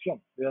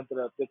producción.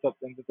 Dentro de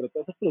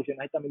todas esas producciones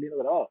hay también lino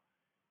grabado,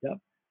 ¿ya?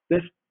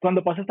 Entonces,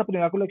 cuando pasa esta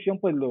primera colección,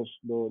 pues los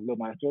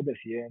maestros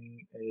deciden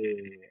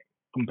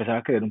empezar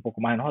a creer un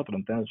poco más en nosotros.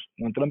 Entonces,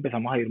 nosotros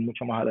empezamos a ir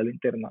mucho más a la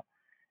linterna,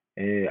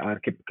 a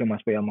ver qué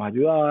más podíamos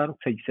ayudar.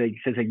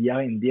 Se seguía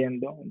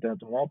vendiendo. Entonces,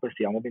 nosotros, no, pues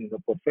sigamos vendiendo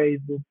por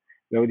Facebook.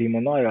 Luego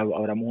dijimos, no,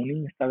 abrimos un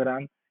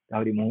Instagram,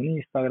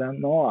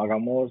 no,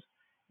 hagamos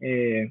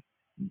eh,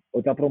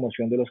 otra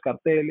promoción de los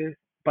carteles.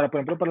 Por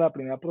ejemplo, para la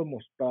primera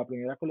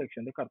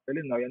colección de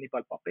carteles no había ni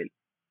para el papel.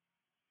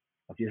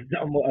 Así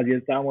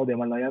estábamos de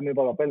mal, no había mi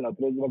papel.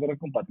 Nosotros, yo me acuerdo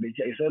con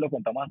Patricia, y eso lo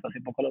contamos hasta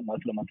hace poco los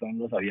maestros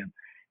no lo sabían.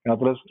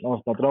 Nosotros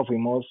nos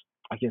fuimos,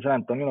 aquí en San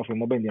Antonio, nos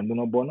fuimos vendiendo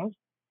unos bonos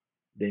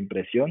de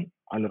impresión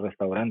a los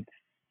restaurantes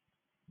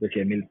de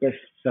 100.000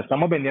 pesos. O sea,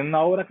 estamos vendiendo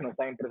una obra que no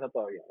estaba impresa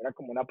todavía, era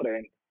como una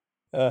preventa.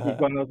 Y Ajá.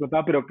 cuando nos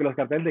contaba, pero que los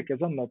carteles de qué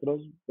son,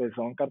 nosotros pues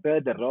son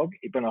carteles de rock,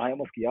 y pues no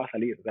sabíamos que iba a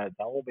salir, o sea,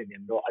 estábamos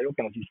vendiendo algo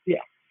que no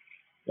existía,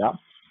 ¿ya?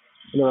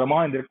 Y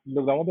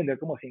logramos vender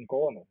como 5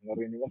 bonos, nos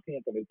reunimos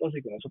 500.000 pesos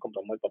y con eso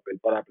compramos el papel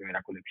para la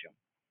primera colección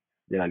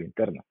de la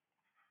linterna,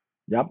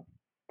 ¿ya?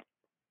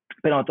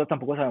 Pero nosotros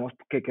tampoco sabemos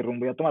qué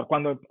rumbo iba a tomar.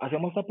 Cuando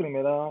hacemos esta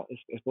primera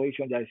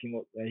exposición ya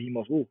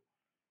dijimos,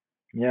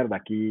 mierda,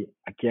 aquí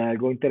hay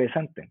algo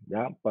interesante,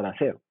 ¿ya? Para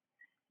hacer.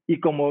 Y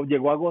como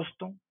llegó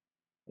agosto,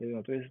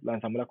 nosotros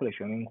lanzamos la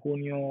colección en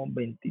junio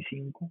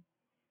 25,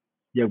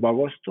 llegó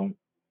agosto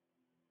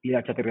y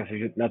la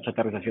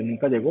chatarrización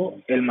nunca llegó,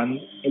 el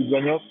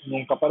dueño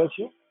nunca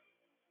apareció,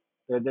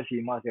 entonces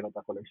decidimos hacer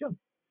otra colección.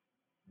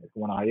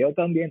 Como nos había ido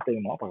tan bien, te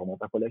dijimos, no, pues hagamos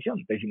otra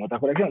colección, te hicimos otra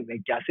colección,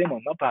 ¿qué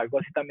hacemos? No, pues algo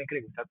así también que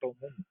le gusta a todo el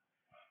mundo.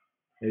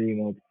 Le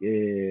dimos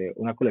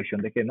una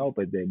colección de que no,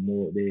 pues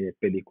de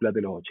películas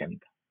de los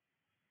 80.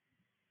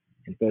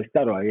 Entonces,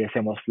 claro, ahí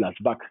hacemos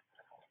flashback,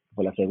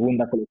 fue la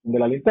segunda colección de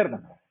la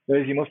linterna.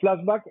 Entonces hicimos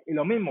flashback y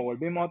lo mismo,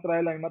 volvimos otra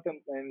vez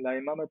en la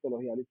misma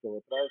metodología, listo,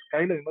 otra vez,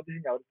 casi los mismos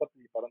diseñadores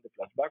participaron de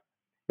flashback,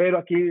 pero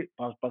aquí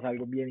pasa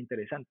algo bien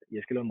interesante, y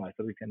es que los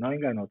maestros dicen, no,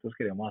 venga, nosotros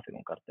queremos hacer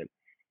un cartel.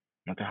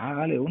 Nosotros,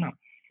 hágale una.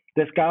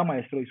 Entonces cada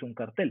maestro hizo un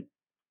cartel,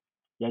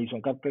 y ahí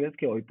son carteles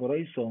que hoy por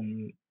hoy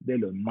son de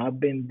los más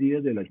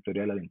vendidos de la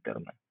historia de la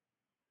linterna.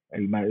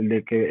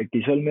 El que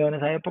hizo el mío en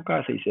esa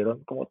época se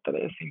hicieron como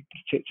 13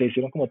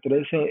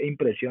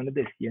 impresiones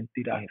de 100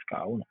 tirajes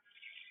cada uno.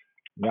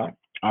 ¿Ya?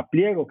 A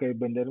pliego, que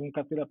vender un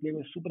cartel a pliego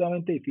es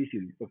supremamente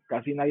difícil, pues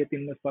casi nadie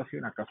tiene un espacio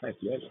en la casa de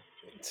pliego.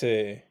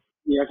 Sí.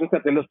 Y esos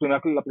carteles, la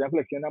primera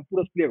colección eran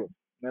puros pliegos,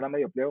 no era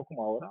medio pliego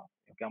como ahora,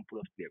 quedan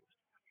puros pliegos.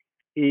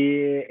 Y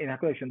en esa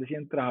colección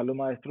decían trabajar los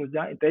maestros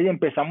ya, entonces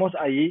empezamos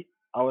ahí,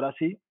 ahora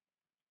sí,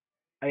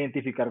 a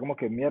identificar como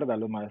que mierda,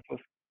 los maestros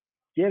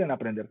quieren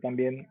aprender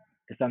también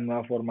esta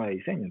nueva forma de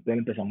diseño, entonces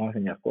empezamos a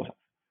enseñar cosas.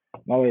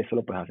 No, esto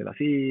lo puedes hacer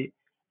así,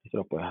 esto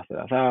lo puedes hacer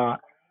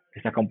así,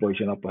 esta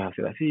composición lo puedes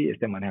hacer así,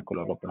 este manejo de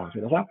color lo puedes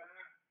hacer así.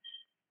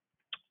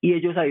 Y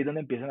ellos ahí es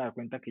donde empiezan a dar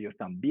cuenta que ellos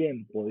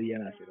también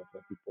podían hacer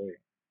otro tipo de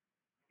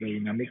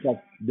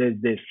dinámica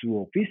desde su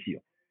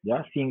oficio,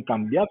 ¿ya? Sin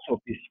cambiar su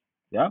oficio,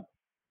 ¿ya?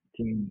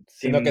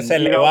 Sino que Sin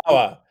se ir a otro.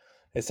 elevaba,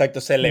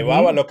 exacto, se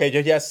elevaba Ujú, lo que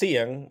ellos ya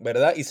hacían,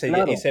 ¿verdad? Y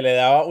claro, se le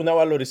daba una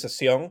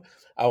valorización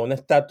a un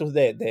estatus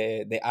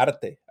de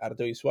arte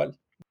visual.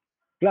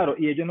 claro,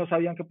 y ellos no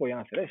sabían que podían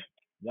hacer eso,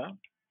 ¿ya?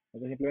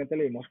 Entonces simplemente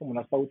le dimos como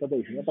unas pautas de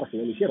diseño para que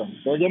ellos lo hicieran.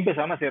 Entonces ya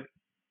empiezan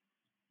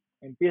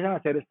a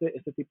hacer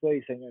este tipo de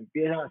diseño,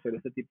 empiezan a hacer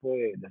este tipo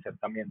de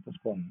acercamientos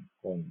con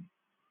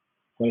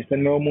este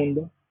nuevo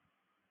mundo,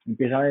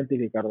 empiezan a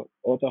identificar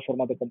otras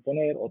formas de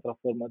componer, otras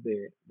formas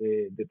de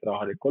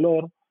trabajar el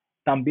color,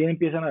 también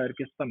empiezan a ver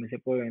que esto también se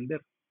puede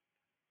vender.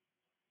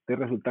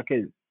 Entonces resulta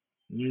que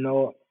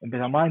no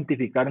empezamos a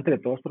identificar entre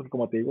todos, porque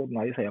como te digo,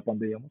 nadie sabía para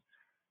dónde íbamos,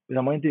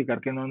 empezamos a identificar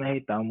que no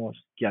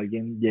necesitábamos que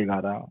alguien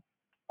llegara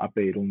a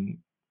pedir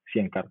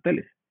 100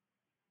 carteles,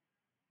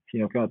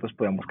 sino que nosotros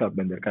podíamos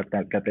vender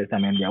carteles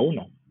también de a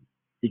uno,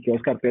 y que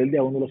los carteles de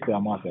a uno los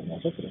podamos hacer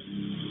nosotros,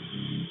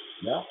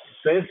 ¿ya?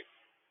 Entonces,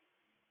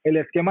 el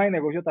esquema de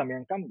negocio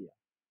también cambia.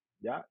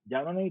 Ya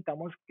no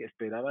necesitamos que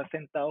esperar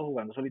sentado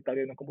jugando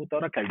solitario en una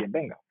computadora que alguien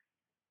venga,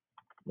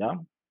 ¿ya?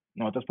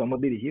 Nosotros podemos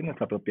dirigir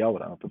nuestra propia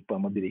obra, nosotros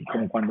podemos dirigir,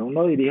 como cuando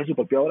uno dirige su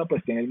propia obra,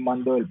 pues tiene el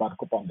mando del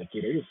barco para donde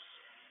quiere ir.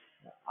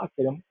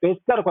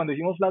 Entonces, claro, cuando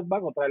hicimos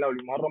Flashback, otra vez la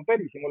volvimos a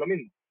romper y hicimos lo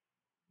mismo.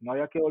 No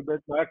había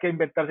que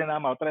inventarse nada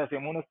más, otra vez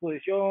hacemos una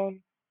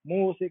exposición,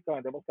 música,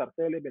 vendemos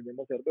carteles,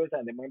 vendemos cerveza,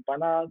 vendemos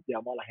empanadas,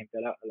 llevamos a la gente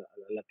a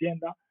la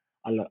tienda,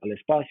 al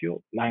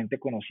espacio, la gente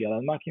conocía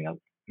las máquinas,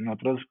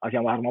 nosotros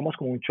armamos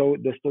como un show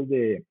de estos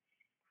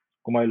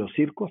como de los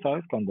circos,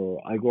 ¿sabes? Cuando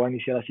algo va a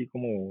iniciar así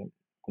como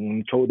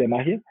un show de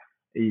magia,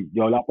 y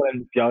yo hablaba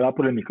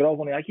por el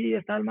micrófono, y aquí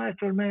está el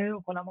maestro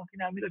Olmedo con la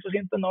máquina de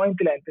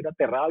 1890, y la gente era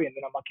aterrada viendo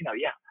una máquina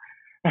vieja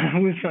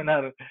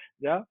funcionar,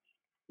 ¿ya?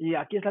 Y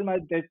aquí está el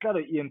maestro, claro,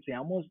 y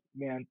enseñamos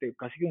mediante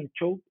casi un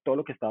show todo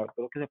lo que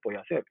se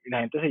podía hacer, y la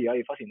gente se iba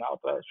ahí fascinada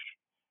otra vez.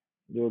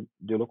 Yo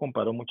lo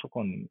comparo mucho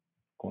con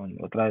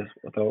otra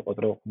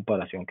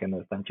comparación que no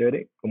es tan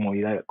chévere, como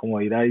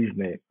ir a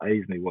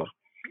Disney World.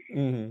 Ujú.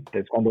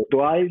 Entonces, cuando tú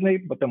vas a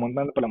Disney, te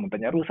montan por la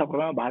montaña rusa,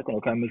 ¿verdad? Vas a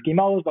colocar Mickey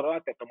Mouse,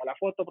 ¿verdad? Te tomas la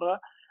foto,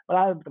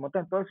 ¿verdad? Te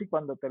montan todo eso, y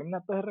cuando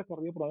termina todo ese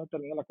recorrido, ¿por dónde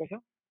termina la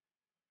cosa?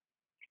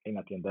 En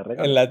la tienda de En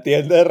regalos. la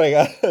tienda de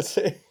regalos,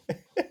 sí.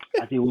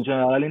 Así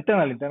funciona la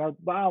linterna,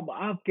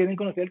 quieren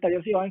conocer el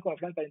taller, sí, van a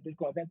conocer el taller, entonces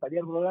conocen el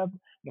taller, ¿verdad?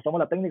 Mostramos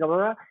la técnica,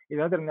 ¿verdad? Y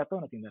luego termina todo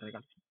en la tienda de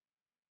regalos.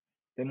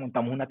 Entonces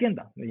montamos una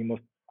tienda,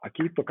 dijimos,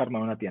 aquí toca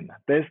armar una tienda.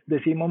 Entonces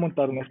decidimos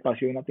montar un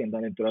espacio de una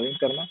tienda dentro de la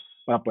linterna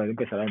para poder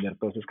empezar a vender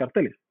todos esos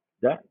carteles,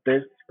 ¿ya?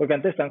 Entonces, porque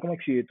antes estaban como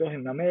exhibidos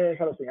en una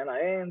mesa, los tenían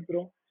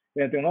adentro,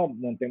 Entonces, no,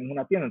 montemos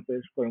una tienda,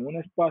 entonces cogemos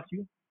un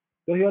espacio.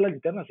 Entonces yo a la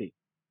linterna, sí.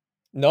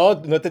 No,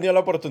 no he tenido la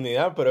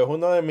oportunidad, pero es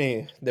uno de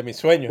mis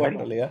sueños en Bueno,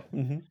 realidad.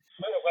 Ujú.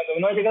 bueno, cuando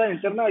uno llega a la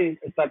linterna y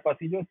está el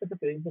pasillo este que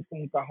te digo, es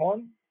como un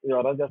cajón, y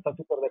ahora ya está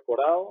súper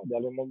decorado, ya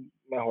lo hemos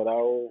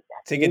mejorado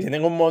a Sí, que full.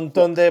 tienen un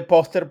montón de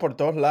póster por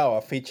todos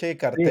lados, afiches y Sí,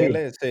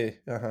 carteles, sí,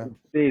 ajá.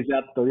 sí,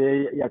 exacto.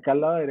 Y acá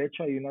al lado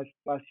derecho hay un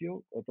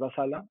espacio, otra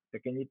sala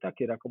pequeñita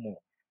que era como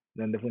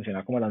donde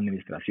funcionaba como la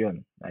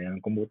administración. Habían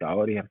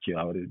computadores y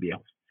archivadores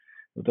viejos.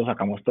 Nosotros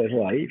sacamos todo eso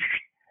de ahí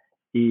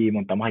y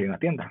montamos ahí una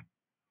tienda.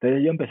 Entonces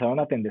ellos empezaron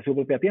a atender su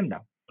propia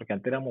tienda, porque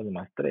antes éramos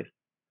más tres,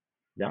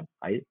 ¿ya?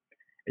 Ahí.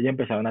 Ellos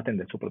empezaron a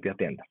atender su propia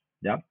tienda,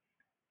 ¿ya?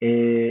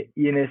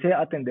 Y en ese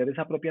atender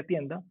esa propia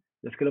tienda,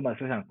 es que los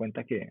maestros se dan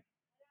cuenta que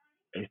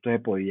esto se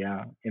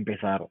podía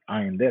empezar a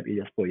vender y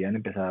ellos podían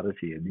empezar a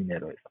recibir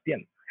dinero de esa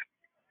tienda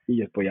y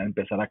ellos podían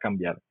empezar a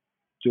cambiar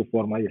su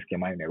forma y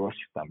esquema de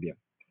negocio también,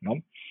 ¿no?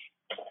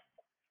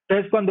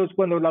 Entonces,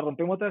 cuando la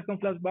rompemos otra vez con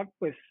Flashback,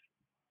 pues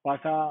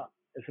pasa,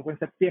 eso fue en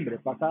septiembre,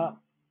 pasa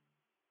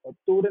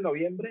octubre,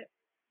 noviembre.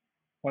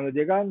 Cuando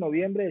llega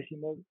noviembre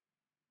decimos,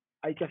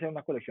 hay que hacer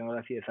una colección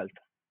ahora sí de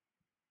salsa,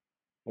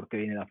 porque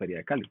viene la Feria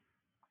de Cali.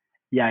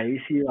 Y ahí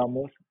sí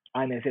vamos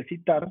a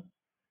necesitar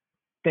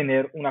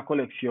tener una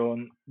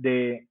colección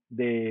de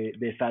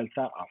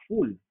salsa a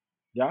full,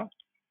 ¿ya?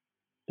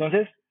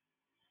 Entonces,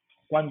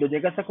 cuando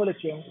llega esta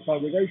colección,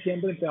 cuando llega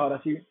diciembre, entonces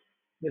ahora sí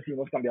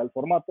decidimos cambiar el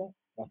formato,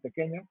 más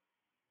pequeño,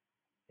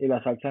 y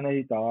la salsa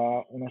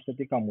necesitaba una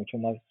estética mucho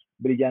más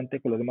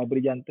brillante, colores más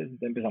brillantes,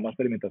 entonces empezamos a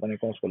experimentar también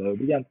con los colores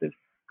brillantes,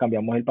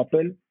 cambiamos el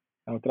papel,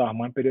 ya no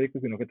trabajamos en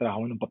periódicos, sino que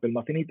trabajamos en un papel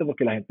más finito,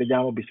 porque la gente ya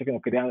hemos visto que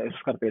no quería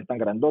esos carteles tan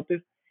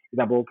grandotes, y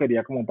tampoco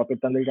quería como un papel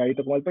tan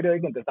delgadito como el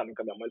periódico, entonces también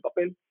cambiamos el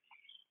papel,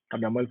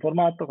 cambiamos el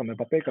formato, cambiamos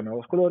el papel, cambiamos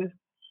los colores,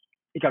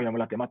 y cambiamos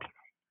la temática.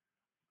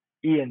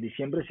 Y en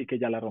diciembre sí que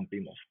ya la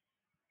rompimos,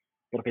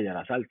 porque ya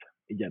era salsa,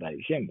 y ya era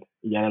diciembre,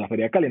 y ya era la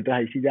Feria de Cali, entonces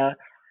ahí sí ya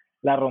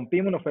la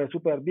rompimos, nos fue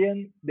súper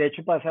bien. De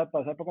hecho, para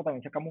esa época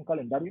también sacamos un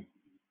calendario,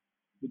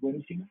 muy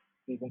buenísimo.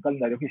 Es un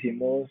calendario que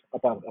hicimos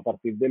a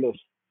partir de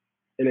los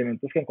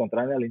elementos que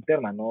encontraban en la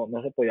linterna. No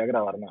se podía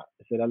grabar nada.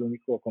 Esa era la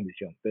única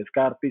condición. Entonces,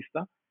 cada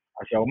artista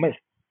hacía un mes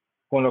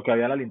con lo que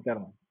había en la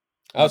linterna.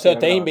 Ah, o No sea, podía ustedes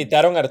grabar nada.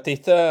 invitaron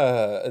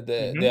artistas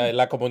de Ujú.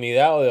 la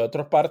comunidad o de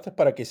otras partes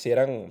para que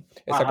hicieran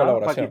esa Ajá,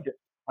 colaboración.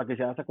 para que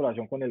se haga esta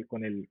colaboración con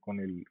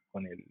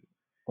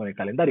el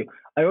calendario.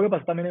 Algo que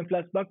pasó también en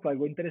Flashback fue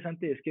algo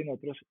interesante, es que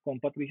nosotros con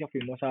Patricia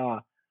fuimos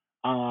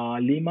a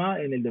Lima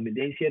en el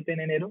 2017, en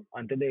enero,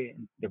 antes de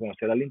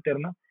conocer la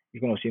linterna, y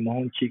conocimos a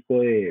un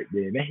chico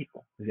de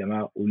México, que se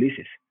llama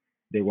Ulises,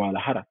 de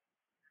Guadalajara.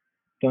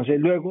 Entonces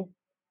luego,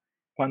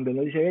 cuando él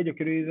nos dice, yo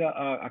quiero ir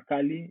a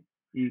Cali,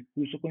 y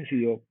justo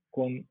coincidió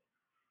con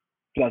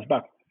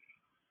Flashback.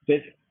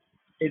 Entonces,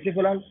 esa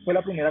fue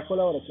la primera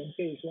colaboración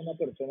que hizo una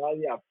persona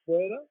de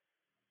afuera,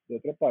 de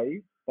otro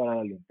país, para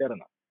la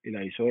linterna, y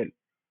la hizo él.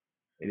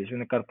 Él hizo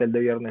un cartel de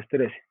Viernes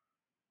 13,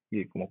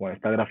 y como con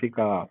esta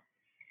gráfica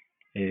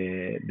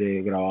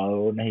de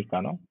grabado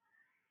mexicano,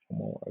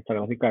 como esta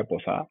gráfica de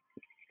posada,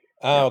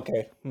 Ah, ¿ya? ok.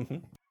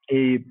 Ujú.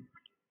 Y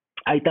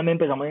ahí también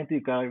empezamos a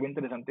identificar algo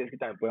interesante, es que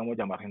también podemos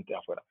llamar gente de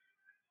afuera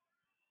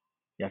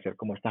y hacer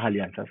como estas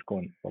alianzas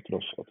con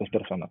otras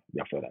personas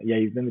de afuera. Y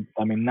ahí es donde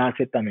también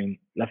nace también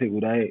la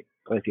figura de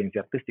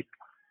residencia artística,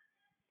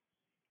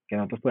 que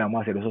nosotros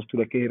podamos hacer esos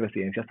trueques y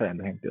residencias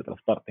trayendo gente de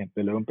otras partes.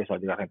 Entonces luego empezó a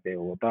llegar gente de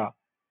Bogotá,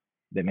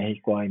 de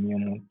México, ha venido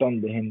un montón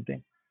de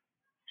gente,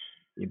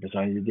 y empezó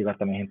a llegar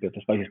también gente de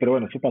otros países. Pero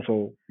bueno, eso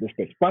pasó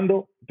después.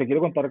 Cuando te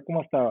quiero contar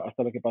como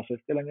hasta lo que pasó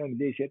el año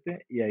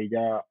 2017, y ahí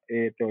ya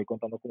te voy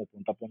contando como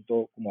punto a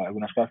punto como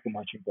algunas cosas que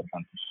hemos hecho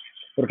importantes.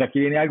 Porque aquí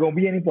viene algo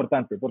bien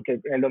importante, porque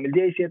en el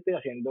 2017,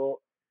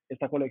 haciendo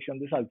esta colección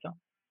de salsa,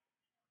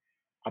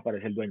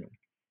 aparece el dueño.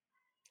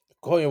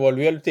 Coño,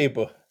 volvió el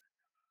tipo.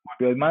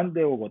 El man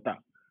de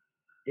Bogotá.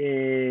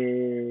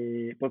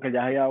 Porque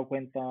ya se había dado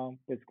cuenta,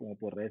 pues como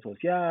por redes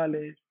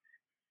sociales,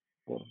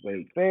 por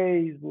el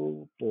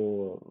Facebook,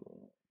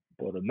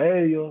 por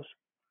medios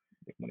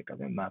de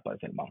comunicación, nada,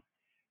 aparece el man.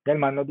 Y el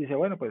man nos dice,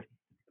 bueno, pues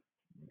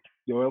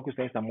yo veo que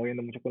ustedes están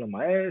moviendo mucho con los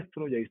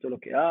maestros, ya he visto lo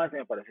que hacen,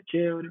 me parece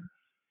chévere,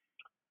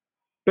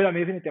 pero a mí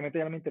definitivamente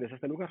ya no me interesa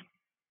este lugar.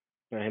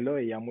 Pues él lo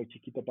veía muy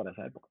chiquito para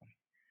esa época.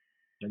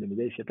 En el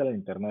 2017 la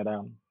linterna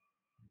era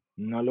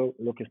no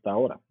lo que está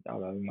ahora,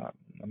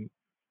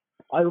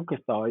 algo que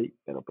estaba ahí,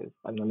 pero pues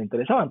a él no le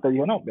interesaba. Entonces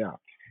dijo, no, vea,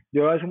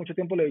 yo hace mucho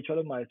tiempo le he dicho a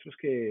los maestros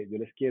que yo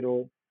les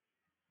quiero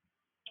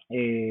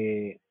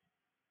eh,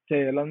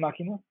 ceder las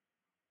máquinas,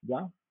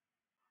 ¿ya?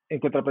 En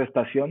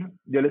contraprestación,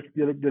 yo les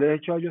he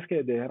dicho a ellos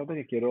que de rato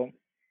que quiero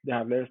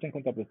dejarle esto en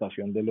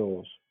contraprestación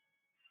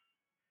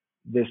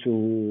de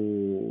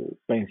su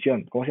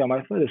pensión, ¿cómo se llama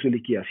esto? De su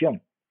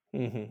liquidación,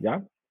 Ujú.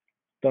 ¿ya?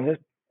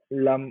 Entonces,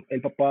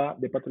 el papá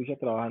de Patricia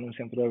trabaja en un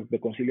centro de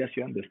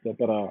conciliación, de esto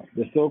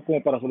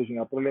como para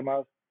solucionar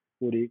problemas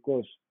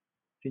jurídicos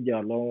sin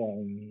llevarlo a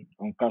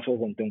un caso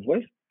ante un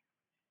juez.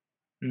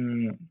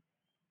 Mm,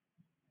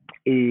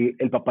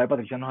 y el papá de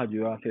Patricia nos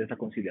ayuda a hacer esa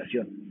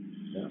conciliación,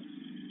 ¿ya?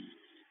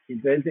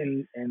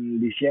 Entonces, en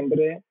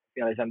diciembre,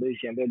 finalizando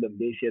diciembre del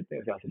 2017,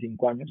 o sea, hace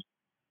 5 años,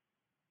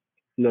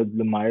 los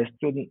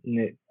maestros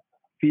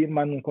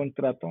firman un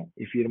contrato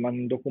y firman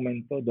un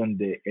documento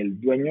donde el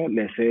dueño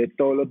le cede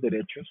todos los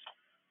derechos,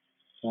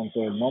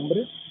 tanto del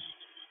nombre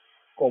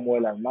como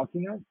de las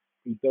máquinas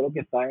y todo lo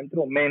que está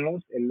dentro,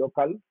 menos el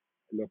local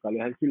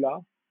es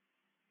alquilado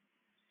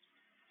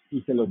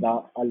y se los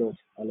da a los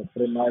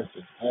tres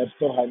maestros, a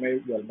Héctor,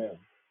 Jaime y Olmedo,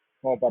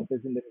 como parte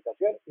de su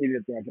indemnización y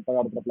le tenía que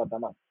pagar otra plata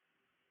más.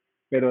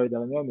 Pero desde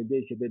el año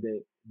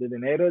 2017, desde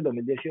enero del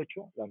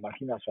 2018, las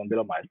máquinas son de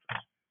los maestros.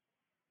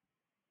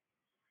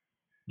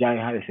 Ya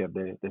deja de ser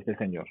de este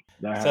señor,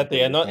 ya deja de Exacto, ser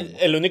ya de no, este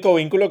señor. el único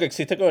vínculo que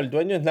existe con el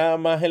dueño es nada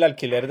más el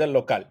alquiler del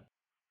local.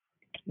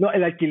 No,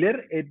 el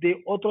alquiler es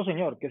de otro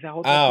señor, que esa es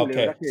otra Ah, ok.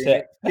 culebra que Sí.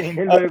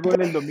 viene luego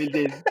en el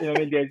 2010, en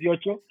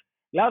 2018.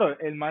 Claro,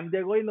 el man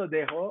llegó y nos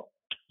dejó,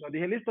 nos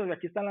dije, listo,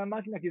 aquí están las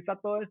máquinas, aquí está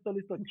todo esto,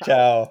 listo,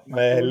 chao. Chao, El me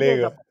man se volvió,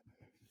 desligo.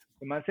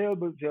 el man se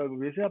volvió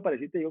a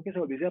desaparecer, te digo que se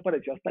volvió a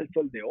desaparecer hasta el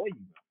sol de hoy.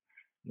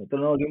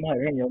 Nosotros no volvimos a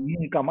ver,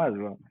 nunca más,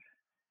 bro.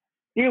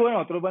 Y bueno,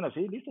 nosotros, bueno,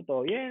 sí, listo,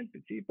 todo bien,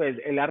 sí, pues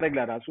él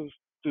arreglará sus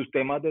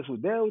temas de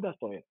sus deudas,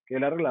 todo bien. Que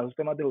él arreglará sus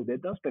temas de sus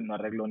deudas, pues no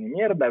arregló ni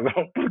mierda, bro,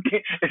 porque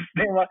el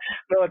tema,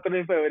 nosotros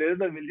en febrero del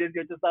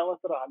 2018 estábamos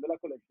trabajando la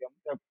colección,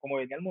 o sea, como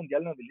venía el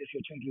Mundial en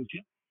 2018 en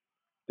Rusia,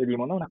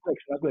 pedimos no, una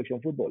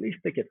colección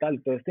futbolista, ¿qué tal?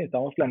 Entonces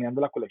estábamos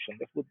planeando la colección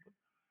de fútbol.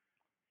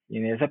 Y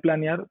en ese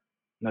planear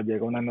nos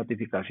llega una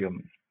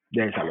notificación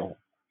de desalojo.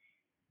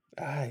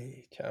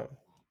 Ay, chao.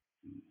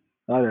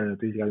 Ah, la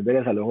notificación de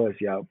desalojo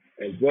decía,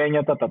 el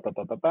dueño, ta, ta, ta,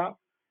 ta, ta, ta,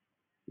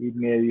 y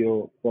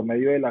por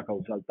medio de la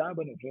causal,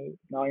 bueno, fue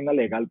una vaina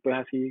legal pues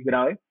así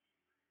grave,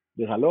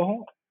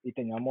 desalojo, y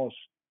teníamos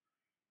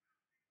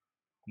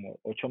como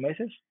 8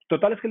 meses.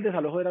 Total es que el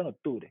desalojo era en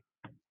octubre.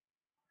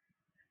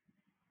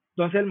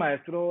 Entonces el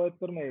maestro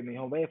Héctor me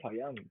dijo, ve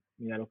Fabián,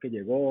 mira lo que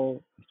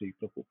llegó, estoy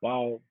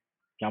preocupado,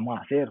 ¿qué vamos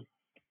a hacer?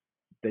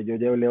 Entonces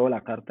yo leo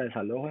la carta de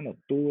desalojo en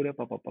octubre,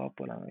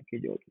 por la vez que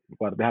yo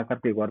guardé esa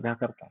carta y guardé esa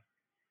carta.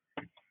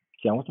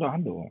 Sigamos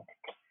trabajando,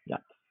 ya.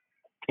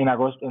 En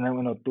agosto,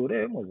 en octubre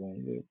vemos,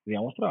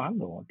 sigamos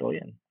trabajando, todo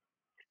bien.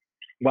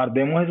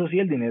 Guardemos eso sí,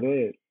 el dinero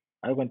de,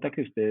 haga cuenta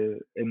que usted,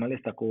 el mal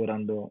está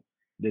cobrando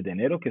desde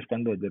enero, que es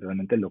cuando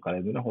realmente el local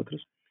es de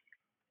nosotros,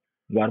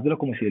 guárdelo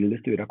como si él le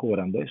estuviera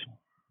cobrando eso.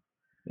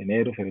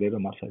 Enero, febrero,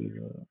 marzo,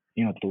 abril,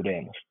 y en octubre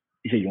vemos.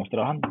 Y seguimos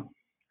trabajando.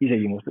 Y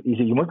seguimos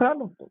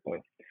trabajando.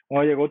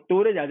 Cuando llegó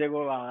octubre, ya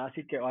llegó,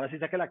 así que ahora sí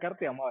saque la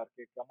carta y vamos a ver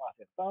qué vamos a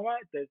hacer.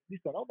 Entonces,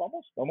 listo, no,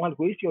 vamos al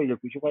juicio. Y el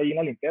juicio fue ahí en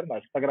la linterna,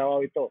 eso está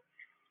grabado y todo.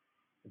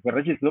 Fue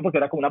re chistoso porque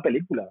era como una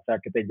película, o sea,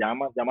 que te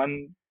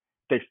llaman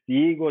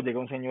testigos, llega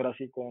un señor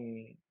así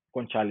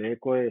con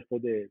chaleco de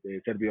estos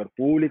de servidor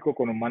público,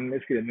 con un man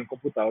escribiendo en un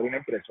computador, una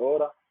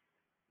impresora,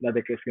 la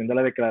descripción de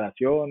las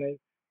declaraciones,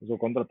 eso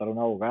contratar a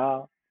una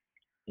abogada.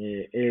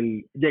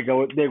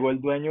 Llegó el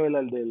dueño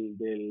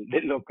del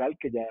local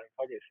que ya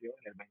falleció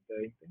en el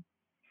 2020,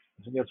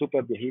 un señor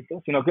súper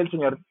viejito, sino que el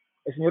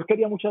señor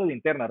quería mucho la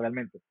linterna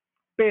realmente,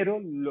 pero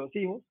los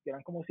hijos, que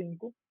eran como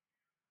 5,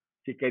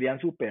 si querían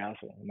su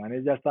pedazo. Los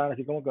manes ya estaban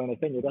así como que, bueno,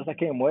 señor, hasta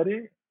que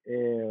muere,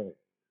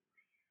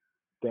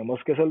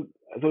 tenemos que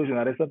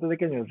solucionar esto antes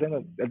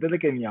de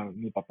que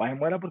mi papá se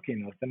muera, porque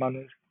no, este man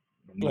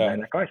no da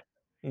en la Claro. cabeza.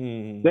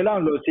 Mm,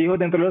 Entonces, los hijos,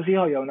 dentro de los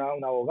hijos había una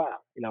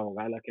abogada, y la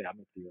abogada es la que ha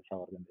metido esa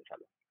orden de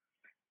salud.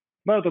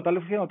 Bueno, total,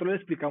 es que nosotros le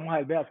explicamos a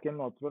él, veas que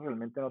nosotros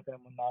realmente no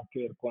tenemos nada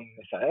que ver con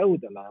esa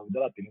deuda, la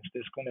deuda la tiene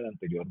usted con el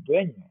anterior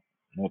dueño.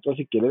 Nosotros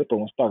si quiere le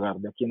podemos pagar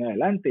de aquí en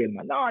adelante. Y el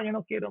man, no, yo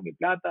no quiero mi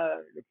plata,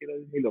 yo quiero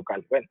mi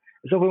local. Bueno,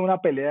 eso fue una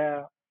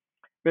pelea,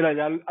 pero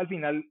allá al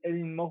final el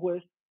mismo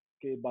juez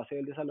que va a hacer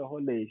el desalojo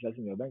le dice al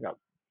señor, venga,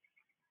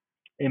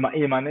 y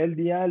el man el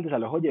día del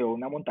desalojo llevó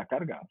una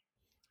montacarga.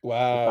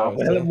 Estaba wow,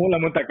 fuera sí.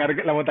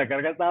 la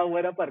montacarga estaba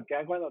fuera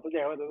parqueada cuando nosotros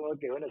llegamos, entonces,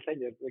 que bueno,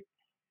 señor, pues,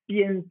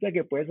 piensa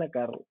que puede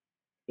sacar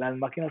las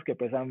máquinas que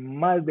pesan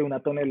más de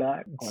 1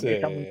 tonelada con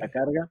esa Sí.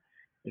 montacarga.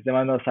 Este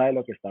man no sabe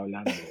lo que está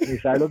hablando, ni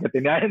sabe lo que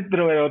tenía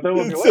dentro de otro,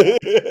 porque bueno, Sí.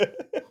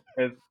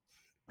 pues,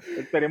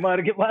 esperemos a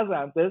ver qué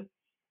pasa. Entonces,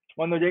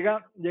 cuando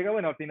llega,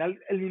 bueno, al final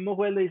el mismo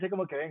juez le dice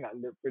como que venga,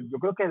 pues, yo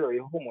creo que lo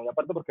dijo como una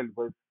parte porque el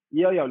juez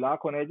iba y hablaba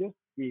con ellos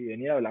y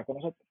venía a hablar con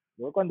nosotros.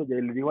 Luego cuando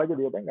le dijo a ellos,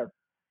 le digo, venga,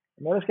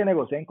 no es que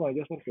negocien con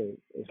ellos porque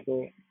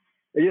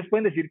ellos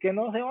pueden decir que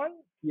no se van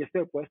y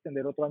esto puede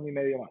extender otro año y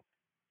medio más.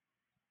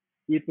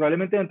 Y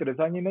probablemente dentro de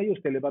ese año y medio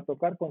usted les va a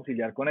tocar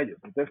conciliar con ellos.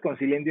 Entonces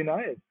concilien de una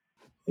vez.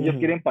 Ellos Ujú.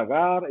 quieren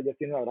pagar, ellos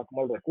tienen ahora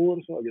como el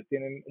recurso, ellos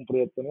tienen un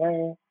proyecto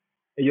nuevo,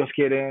 ellos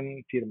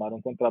quieren firmar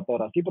un contrato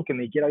ahora sí, porque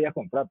ni siquiera había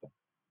contrato.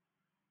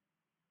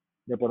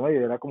 De por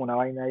medio era como una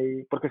vaina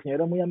ahí, porque el señor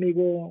era muy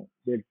amigo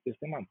de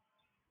este man.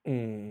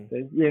 Mm.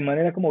 Entonces, y el man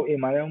era como, el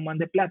man era un man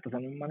de plata, o sea,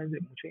 un man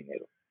de mucho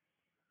dinero.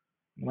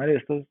 Un man de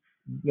estos,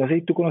 no sé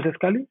si tú conoces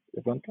Cali,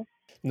 de pronto.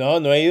 No,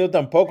 no he ido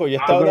tampoco. Yo he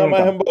Ah, estado bueno, nada más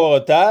nunca. en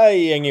Bogotá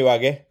y en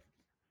Ibagué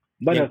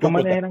y Bueno, en estos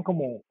manes Cúcuta. eran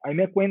como, ahí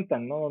me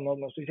cuentan,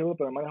 no estoy seguro,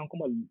 pero manes eran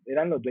como,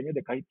 eran los dueños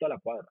de casi toda la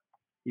cuadra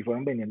y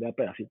fueron vendiendo a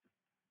pedacitos.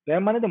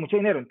 Eran manes de mucho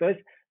dinero,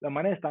 entonces los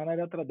manes estaban ahí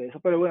atrás de eso,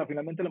 pero bueno,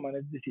 finalmente los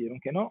manes decidieron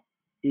que no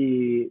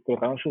y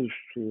colocaron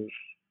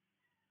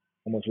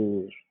como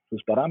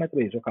sus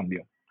parámetros y eso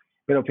cambió.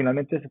 Pero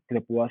finalmente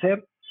se pudo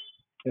hacer.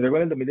 Y luego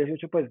en el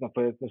 2018 pues nos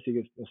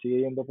sigue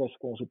yendo pues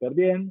como súper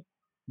bien,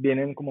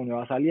 vienen como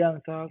nuevas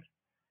alianzas,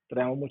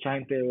 traemos mucha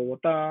gente de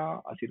Bogotá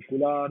a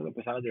circular,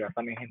 empezaron a llegar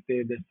también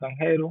gente de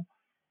extranjero,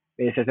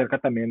 se acerca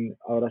también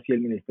ahora sí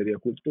el Ministerio de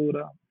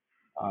Cultura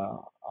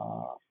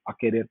a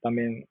querer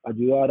también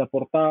ayudar,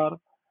 aportar,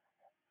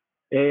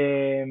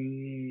 pero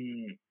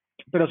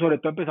sobre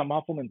todo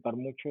empezamos a fomentar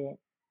mucho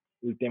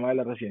el tema de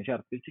las residencias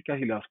artísticas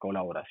y las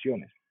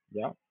colaboraciones,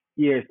 ¿ya?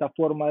 Y esta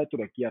forma de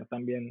turequear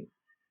también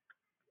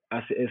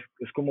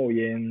es como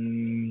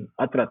bien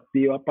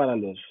atractiva para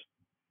los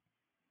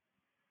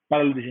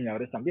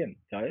diseñadores también,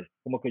 ¿sabes?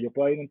 Como que yo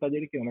pueda ir a un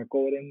taller y que no me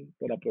cobren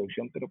por la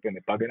producción, pero que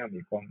me paguen a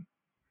mí Con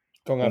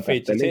con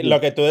afiches, sí. carteles Lo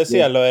que tú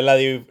decías, y lo de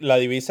la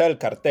divisa del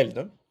cartel,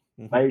 ¿no?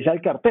 Ujú. ahí sale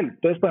el cartel.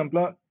 Entonces, por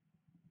ejemplo,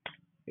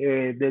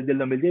 desde el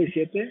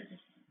 2017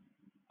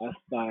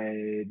 hasta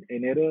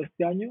enero de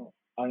este año,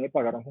 a mí me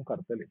pagaron con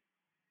carteles.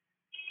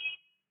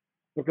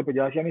 Porque pues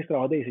yo hacía mis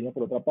trabajos de diseño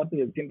por otra parte y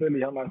yo siempre le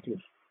dije a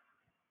maestros,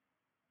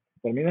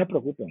 por mí no se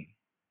preocupen,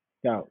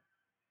 o sea,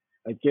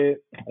 hay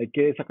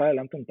que sacar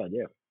adelante un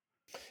taller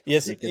Y, y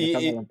es, hay que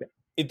sacar adelante.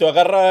 y tú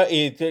agarras,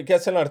 y ¿qué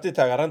hacen los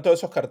artistas? Agarran todos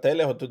esos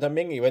carteles o tú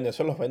también y bueno,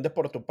 eso los vendes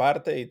por tu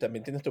parte y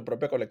también tienes tu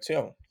propia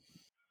colección.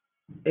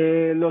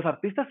 Los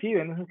artistas sí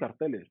ven esos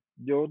carteles.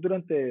 Yo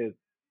durante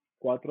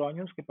 4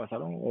 años que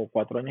pasaron, o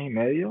 4 años y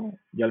medio,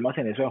 yo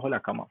almacené eso bajo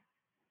la cama.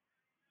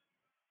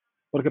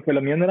 Porque pues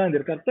lo mío no era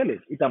vender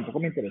carteles y tampoco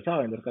me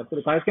interesaba vender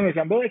carteles. Cada vez que me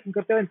decían, ve, un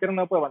cartel entero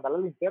no puede mandar la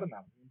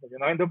linterna. Yo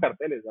no vendo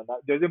carteles. ¿Verdad?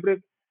 Yo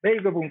siempre,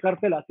 ve, pues un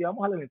cartel así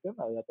vamos a la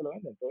linterna, ya te lo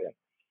venden, todo bien.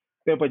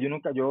 Pero pues yo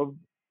nunca, yo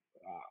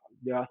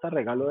hasta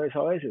regalo de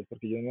eso a veces,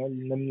 porque yo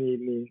mi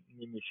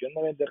misión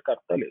no es vender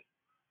carteles.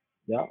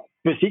 ¿Ya?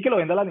 Pues sí que lo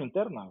venda la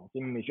linterna.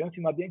 Mi misión sí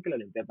más bien que la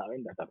linterna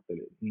venda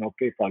carteles, no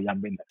que Fabián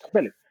venda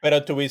carteles.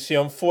 Pero tu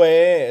visión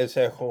fue, o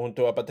sea,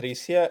 junto a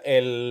Patricia,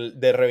 el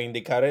de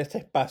reivindicar este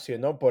espacio,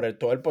 ¿no? Por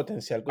todo el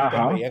potencial que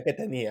ustedes Ajá. veían que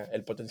tenía,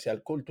 el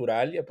potencial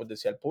cultural y el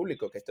potencial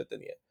público que este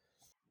tenía.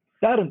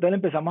 Claro, entonces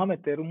empezamos a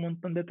meter un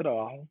montón de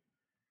trabajo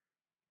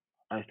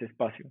a este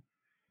espacio,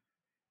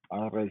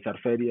 a realizar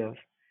ferias,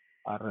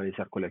 a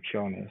realizar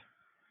colecciones,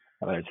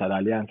 a realizar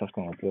alianzas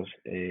con otros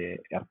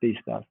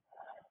artistas,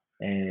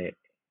 eh,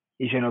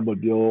 y se nos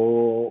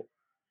volvió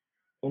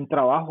un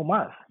trabajo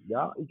más,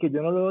 ¿ya? Y que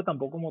yo no lo veo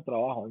tampoco como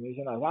trabajo. Me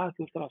dicen,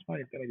 tú trabajas con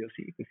el tema. Yo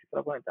sí, pues sí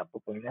trabajo con el tema,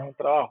 pues es un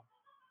trabajo.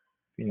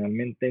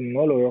 Finalmente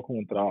no lo veo como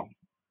un trabajo.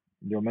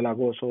 Yo me la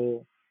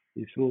gozo,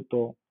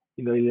 disfruto,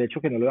 y de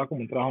hecho que no lo vea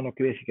como un trabajo no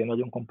quiere decir que no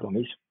haya un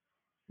compromiso,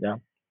 ¿ya?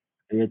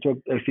 De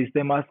hecho,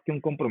 existe más que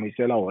un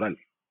compromiso laboral,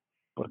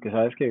 porque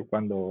sabes que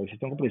cuando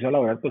existe un compromiso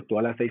laboral, pues tú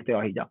a las 6 te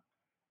vas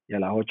y a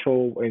las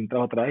 8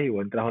 entras otra vez y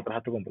vos entras otra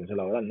vez a tu compromiso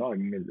laboral, ¿no?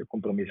 El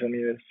compromiso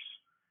mío es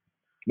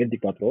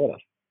 24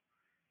 horas,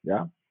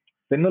 ¿ya?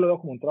 Entonces no lo veo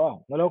como un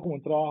trabajo, no lo veo como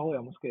un trabajo,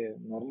 digamos que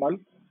normal,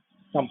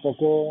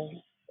 tampoco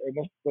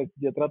pues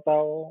yo he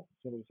tratado,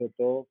 sobre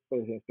todo,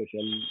 pues en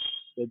especial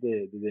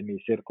desde mi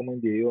ser como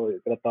individuo, he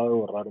tratado de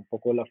borrar un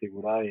poco la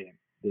figura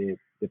de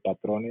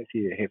patrones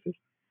y de jefes.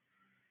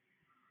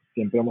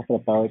 Siempre hemos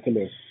tratado de que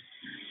los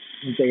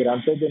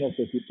integrantes de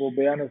nuestro equipo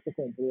vean esto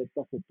como un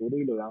proyecto a futuro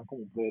y lo vean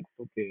como un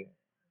proyecto que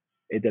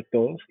es de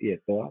todos y de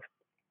todas,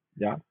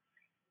 ¿ya?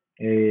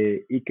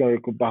 Y que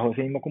bajo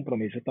ese mismo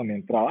compromiso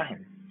también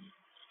trabajen,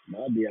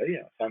 ¿no? Día a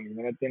día. O sea, a mí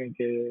no me tienen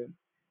que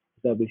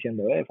estar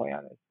diciendo,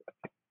 Fabián,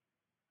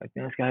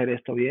 tienes que hacer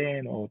esto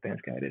bien, o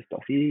tienes que hacer esto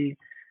así,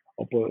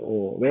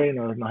 o ve,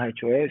 no has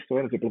hecho esto,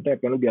 bueno, que pronto me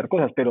pueden olvidar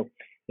cosas, pero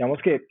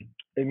digamos que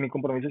mi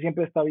compromiso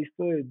siempre está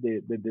visto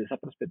desde esa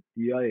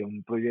perspectiva de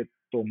un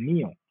proyecto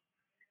mío,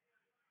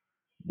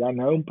 ya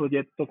no es un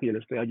proyecto que yo le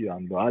estoy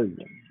ayudando a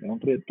alguien, es un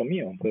proyecto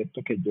mío, un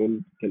proyecto que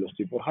lo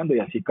estoy forjando, y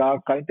así cada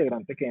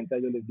integrante que entra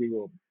yo les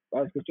digo,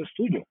 es que esto es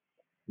tuyo,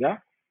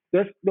 ¿ya?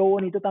 Entonces, lo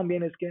bonito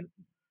también es que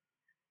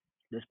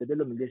después del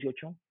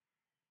 2018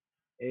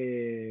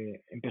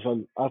 empezó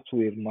a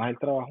subir más el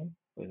trabajo,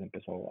 pues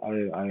empezó a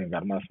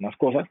agregar más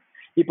cosas,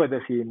 y pues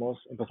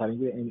decidimos empezar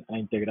a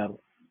integrar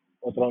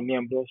otros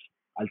miembros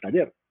al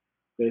taller.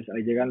 Entonces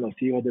ahí llegan los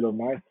hijos de los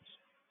maestros.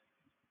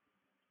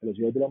 Los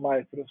hijos de los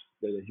maestros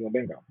les decimos,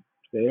 venga,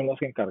 ustedes son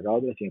los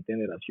encargados de la siguiente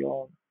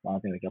generación, van a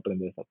tener que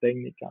aprender esta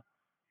técnica.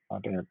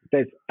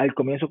 Entonces, al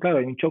comienzo, claro,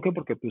 hay un choque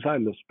porque tú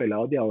sabes, los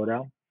pelados de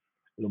ahora,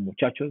 los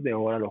muchachos de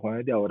ahora, los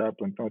jóvenes de ahora, de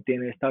pronto no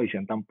tienen esta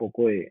visión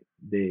tampoco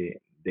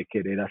de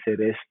querer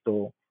hacer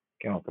esto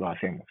que nosotros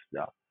hacemos.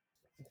 ¿Ya?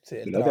 Sí,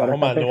 Los el pelados de ahora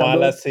trabajo están manual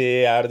pensando,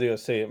 así, arduo,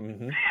 sí.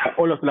 Ujú,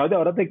 o los pelados de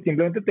ahora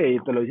simplemente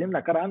te lo dicen en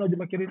la cara, no, yo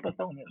me quiero ir para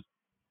Estados Unidos.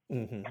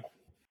 ujú.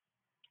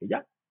 Y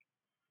ya.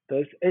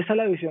 Entonces, esa es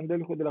la visión de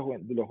los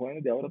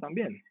jóvenes de ahora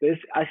también.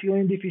 Entonces, ha sido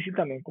bien difícil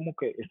también como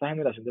que esta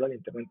generación de la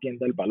linterna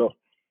entienda el valor,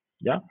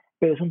 ¿ya?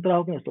 Pero es un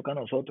trabajo que nos toca a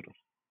nosotros,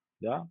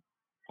 ¿ya?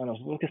 A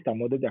nosotros que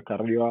estamos desde acá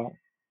arriba,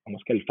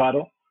 vamos que el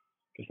faro,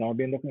 que estamos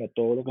viendo como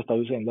todo lo que está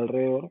sucediendo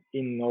alrededor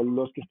y no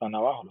los que están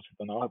abajo. Los que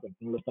están abajo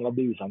no lo están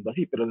divisando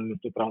así, pero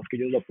nuestro trabajo es que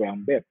ellos lo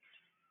puedan ver.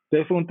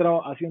 Entonces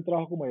ha sido un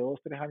trabajo como de 2,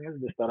 3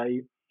 años de estar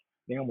ahí,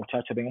 venga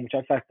muchacha,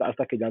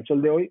 hasta que ya el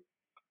sol de hoy,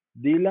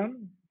 Dylan,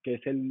 que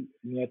es el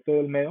nieto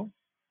del Olmedo,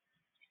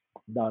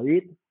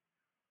 David,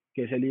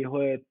 que es el hijo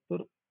de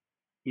Héctor,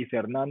 y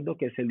Fernando,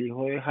 que es el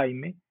hijo de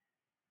Jaime,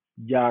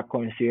 ya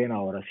coinciden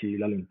ahora sí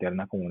la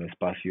linterna como un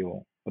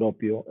espacio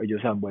propio.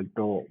 Ellos se han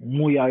vuelto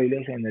muy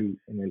hábiles en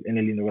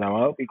el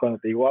linograbado, y cuando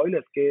te digo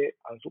hábiles es que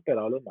han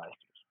superado a los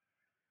maestros,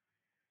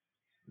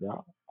 ya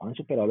han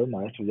superado a los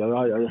maestros, ya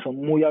son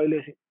muy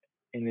hábiles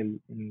en,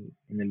 el, en,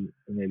 el,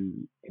 en,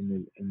 el, en,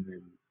 el, en,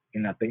 el,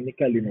 en la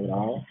técnica del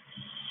linograbado,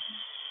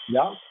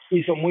 ya,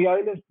 y son muy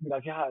hábiles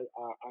gracias a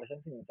esa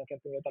enseñanza que han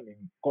tenido también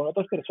con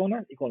otras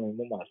personas y con los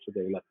mismos maestros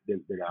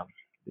del,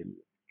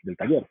 del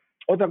taller.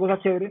 Otra cosa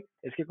chévere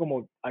es que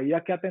como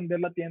había que atender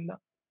la tienda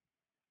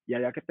y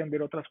había que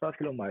atender otras cosas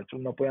que los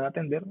maestros no podían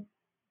atender,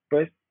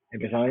 pues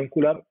empezaron a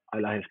vincular a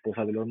las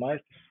esposas de los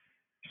maestros.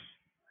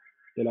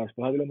 De las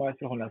esposas de los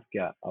maestros son las que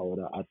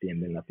ahora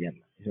atienden la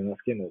tienda. Y son las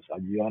que nos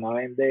ayudan a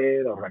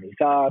vender, a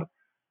organizar.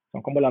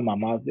 Son como las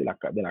mamás de la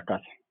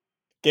casa.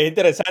 Qué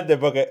interesante,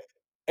 porque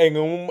en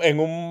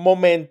un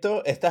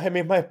momento estas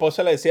mismas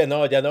esposas le decían,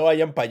 no, ya no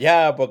vayan para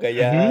allá porque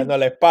ya Ujú. no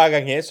les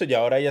pagan y eso, y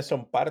ahora ellas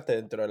son parte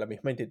dentro de la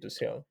misma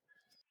institución.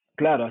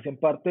 Claro, hacen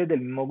parte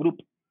del mismo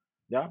grupo,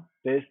 ¿ya?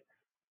 Entonces,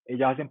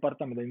 ellas hacen parte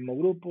también del mismo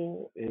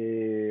grupo,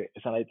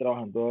 están ahí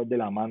trabajando de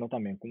la mano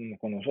también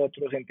con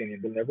nosotros,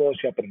 entendiendo el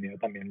negocio, aprendiendo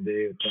también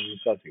de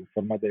otras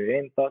formas de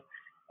ventas,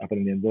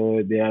 aprendiendo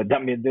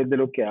también de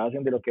lo que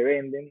hacen, de lo que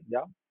venden,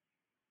 ¿ya?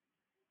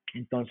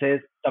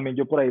 Entonces, también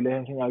yo por ahí les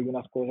enseñé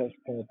algunas cosas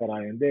como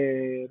para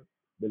vender,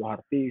 de los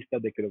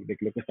artistas, de qué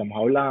lo que estamos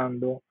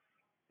hablando,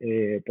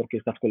 por qué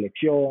estas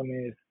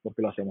colecciones, por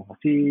qué lo hacemos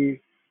así,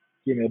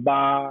 quiénes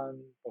van,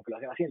 por qué lo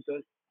hacen así.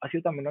 Entonces, ha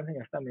sido también una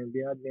enseñanza también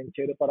bien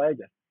chévere para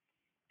ellas.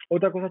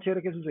 Otra cosa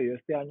chévere que sucedió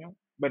este año,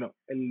 bueno,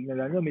 en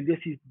el año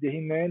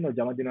 2019 nos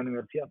llaman de una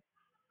universidad,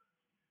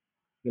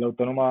 de la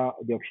Autónoma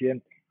de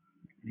Occidente,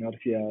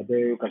 Universidad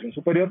de Educación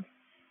Superior,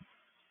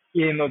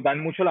 y nos dan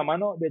mucho la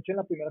mano. De hecho, en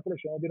la primera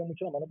colección nos dieron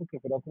mucho la mano porque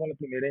fue como el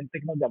primer ente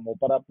que nos llamó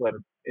para poder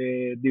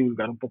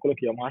divulgar un poco lo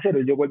que íbamos a hacer.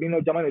 Ellos vuelven y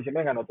nos llaman y dicen,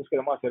 venga, nosotros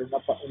queremos hacer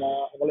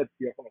una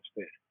lectiva con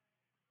ustedes.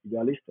 Y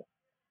ya listo,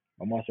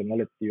 vamos a hacer una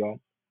lectiva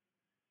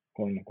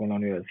con la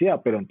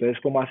universidad. Pero entonces,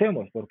 ¿cómo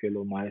hacemos? Porque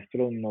los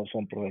maestros no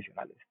son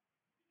profesionales.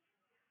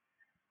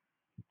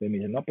 Entonces me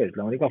dicen, no, pues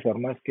la única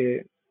forma es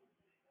que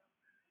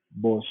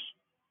vos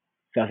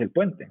se hace el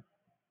puente.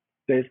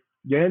 Entonces,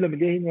 yo en el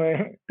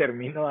 2019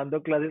 termino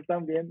dando clases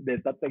también de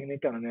esta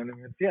técnica en la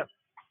universidad.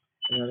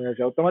 En la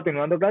Universidad Autónoma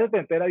termino dando clases,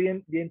 pero entonces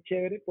era bien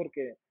chévere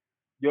porque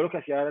yo lo que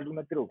hacía era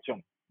una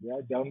introducción. Ya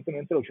tenía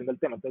una introducción del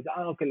tema. Entonces,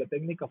 no, que la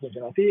técnica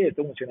funciona así,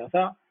 esto funciona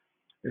así.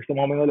 Esto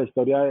más o menos la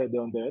historia de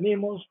dónde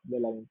venimos, de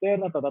la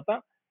linterna,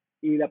 ta.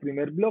 Y la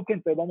primer bloque,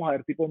 entonces vamos a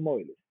ver tipos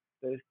móviles.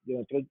 Entonces,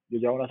 yo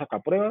ya voy a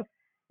sacar pruebas,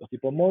 los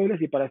tipos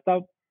móviles, y para esta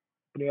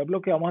primer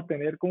bloque vamos a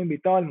tener como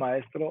invitado al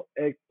maestro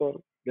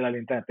Héctor de la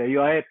linterna. Te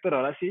iba a Héctor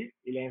ahora sí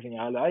y les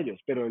enseñaba a ellos,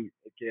 pero el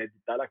que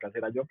editaba la clase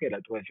era yo, que era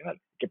el profesional,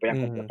 que podían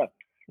Ujú, contratar.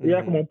 Y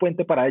era como ujú. un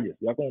puente para ellos,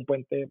 era como un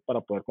puente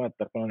para poder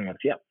conectar con la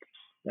universidad.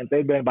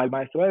 Entonces va el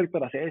maestro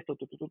Héctor, hace esto,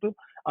 tu.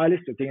 Ah,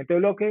 listo, el siguiente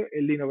bloque,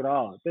 el lino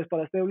grabado. Entonces,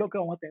 para este bloque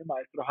vamos a tener el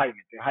maestro Jaime.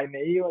 Entonces,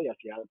 Jaime iba y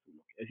hacía el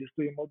bloque. Así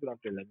estuvimos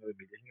durante el año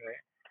 2019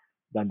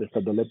 dando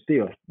estas dos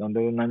lectivas,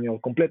 dando un año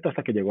completo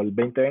hasta que llegó el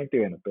 2020 y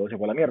bueno, todo se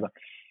fue a la mierda.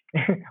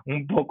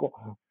 Un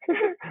poco.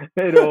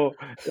 Pero,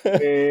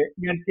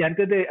 y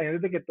antes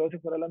de que todo se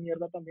fuera a la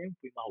mierda también,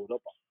 fuimos a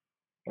Europa.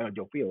 Bueno,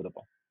 yo fui a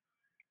Europa.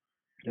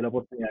 Tuve la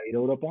oportunidad de ir a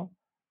Europa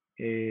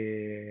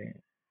eh,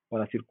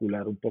 para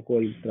circular un poco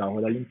el trabajo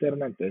de la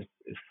linterna. Entonces,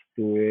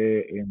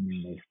 estuve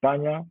en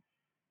España,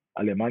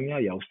 Alemania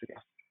y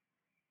Austria.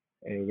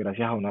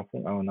 Gracias a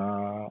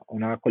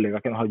una colega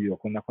que nos ayudó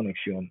con una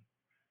conexión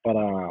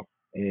para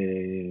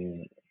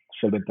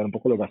solventar un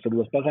poco los gastos de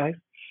los pasajes,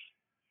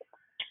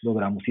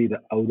 logramos ir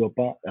a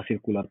Europa a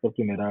circular por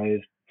primera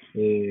vez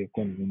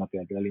con el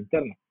material de la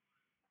linterna.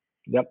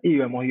 ¿Ya?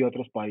 Y hemos ido a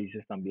otros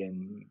países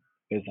también.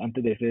 Pues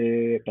antes de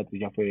ese,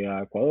 Patricia fue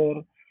a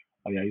Ecuador,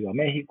 había ido a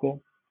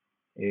México,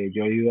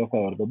 yo he ido a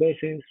Ecuador 2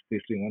 veces,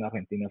 estuvimos en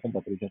Argentina con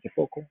Patricia hace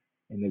poco,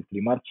 en el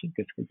Trimarchi,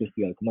 que es el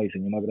festival como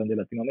diseño más grande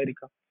de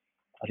Latinoamérica,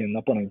 haciendo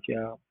una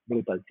ponencia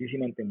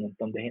brutalísima ante un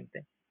montón de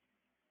gente.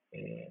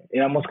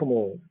 Éramos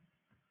como,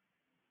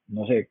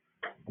 no sé,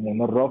 como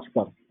unos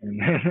rockstars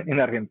en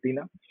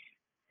Argentina,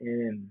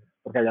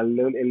 porque allá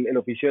el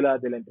oficio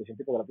de la impresión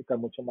tipográfica es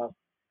mucho más,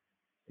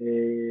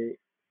 eh,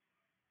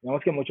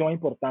 digamos que mucho más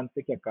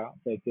importante que acá,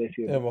 hay que Es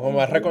decirlo, un poco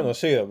más lamentablemente.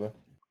 reconocido, pues.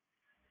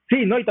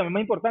 Sí, no, y también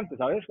más importante,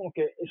 ¿sabes? Como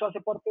que eso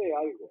hace parte de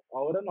algo.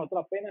 Ahora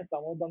nosotros apenas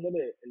estamos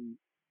dándole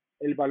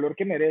el valor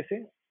que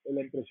merece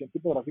la impresión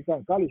tipográfica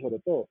en Cali, sobre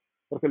todo,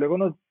 porque luego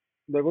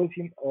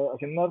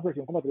haciendo una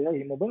reflexión con Matriz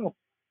dijimos, bueno,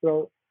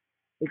 pero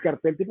el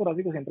cartel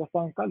tipográfico siempre ha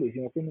estado en Cali,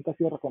 sino que nunca ha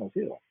sido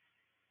reconocido. O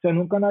sea,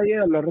 nunca nadie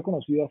lo ha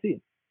reconocido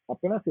así.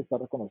 Apenas se está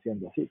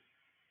reconociendo así.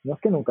 No es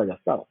que nunca haya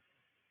estado.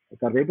 El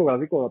carril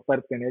tipográfico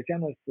pertenece a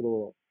nuestra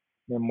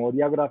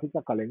memoria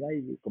gráfica caleña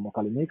y como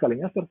caleñas y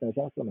caleñas pertenece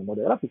a nuestra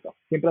memoria gráfica.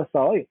 Siempre ha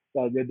estado ahí. O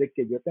sea, desde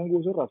que yo tengo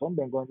uso de razón,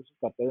 vengo viendo sus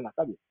carteles en la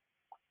calle.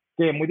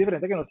 Que es muy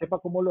diferente que no sepa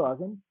cómo lo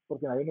hacen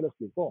porque nadie me lo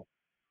explicó,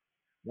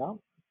 ¿ya?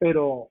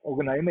 Pero, o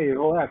que nadie me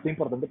dijo, esto es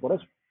importante por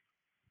eso,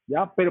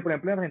 ¿ya? Pero, por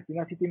ejemplo, en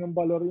Argentina sí tiene un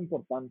valor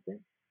importante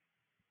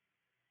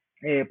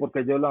porque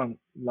ellos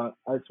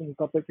es un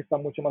papel que está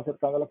mucho más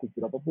cercano a la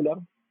cultura popular,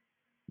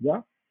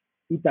 ¿ya?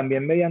 Y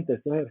también mediante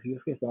estos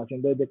ejercicios que están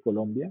haciendo desde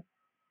Colombia,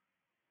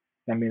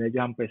 también ellos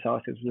han empezado a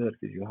hacer sus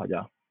ejercicios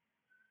allá.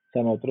 O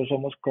sea, nosotros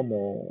somos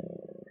como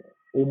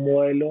un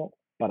modelo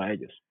para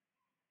ellos,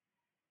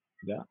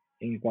 ¿ya?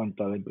 En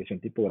cuanto a la impresión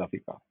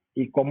tipográfica.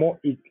 Y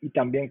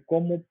también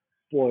cómo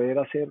poder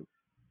hacer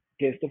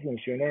que esto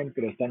funcione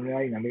dentro de estas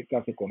nuevas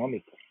dinámicas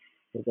económicas.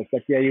 Porque es que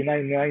aquí hay una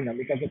nueva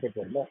dinámica que se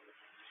formó.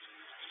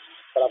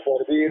 Para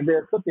poder vivir de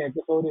esto, tiene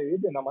que sobrevivir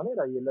de una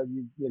manera y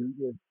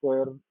el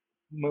poder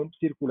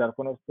circular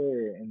con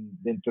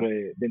dentro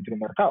del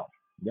mercado,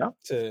 ¿ya?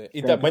 Sí,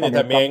 y Que esto bueno, y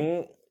también está,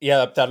 también y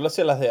adaptarlo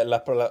hacia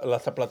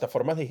las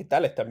plataformas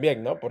digitales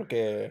también, ¿no?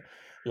 Porque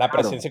la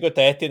claro, presencia que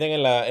ustedes tienen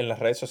en las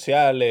redes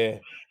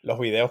sociales, los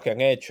videos que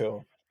han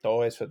hecho,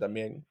 todo eso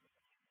también.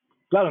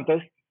 claro,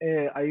 entonces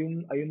hay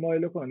un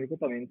modelo económico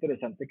también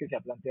interesante que se ha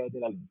planteado desde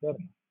la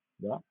linterna,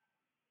 ¿ya?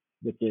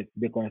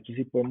 De con esto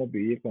sí podemos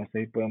vivir, con esto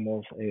sí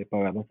podemos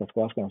pagar nuestras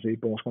cosas, con esto sí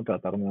podemos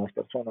contratar nuevas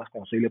personas,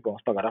 con esto sí le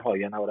podemos pagar a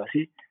Fabián ahora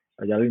sí,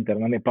 allá la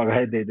linterna me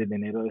paga desde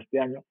enero de este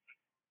año,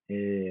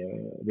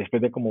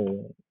 después de como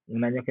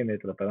un año que me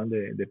trataron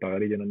de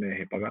pagar y yo no me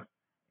dejé pagar.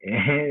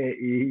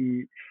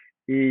 Y,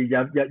 y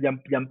ya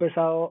ha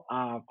empezado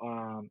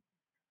a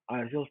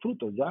ver esos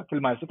frutos, ya, que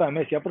el maestro también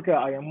me decía, porque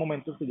había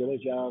momentos que yo le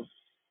decía,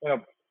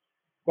 bueno,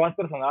 cosas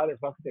personales,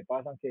 cosas que te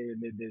pasan, que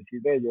les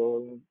sirve,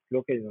 yo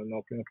creo que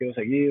no quiero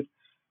seguir,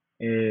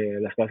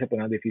 las cosas se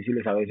ponen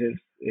difíciles a veces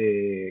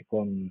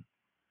con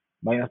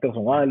vainas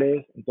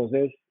personales,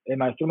 entonces el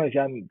maestro me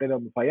decía,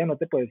 pero Falla, no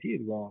te puedes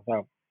ir, ¿no? O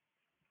sea,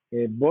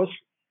 vos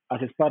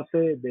haces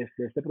parte de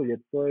este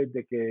proyecto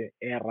desde que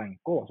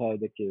arrancó, o sea,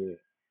 desde que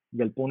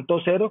del punto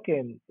cero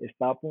que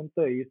está a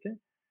punto de irse,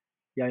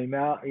 y a mí me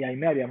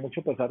daría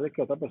mucho pesar de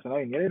que otra persona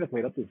viniera y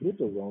recogiera tus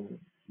frutos, ¿no?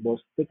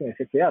 Vos te tenés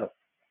que quedar.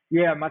 Y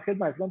además que el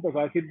maestro empezó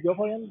a decir, yo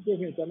Fabián,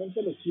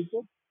 definitivamente los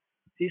chicos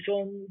sí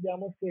son,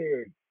 digamos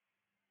que,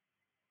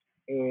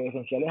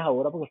 esenciales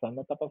ahora porque están en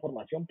una etapa de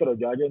formación, pero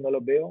yo a ellos no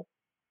los veo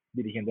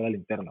dirigiendo la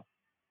linterna. O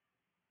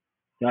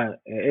sea,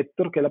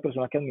 Héctor, que es la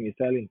persona que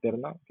administra la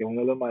linterna, que es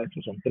uno de los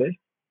maestros, son tres,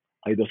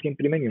 hay dos que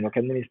imprimen y uno que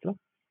administra.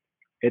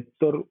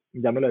 Héctor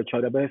ya me lo ha dicho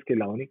varias veces que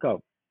la única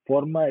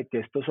forma de que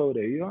esto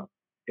sobreviva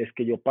es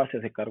que yo pase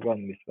ese cargo de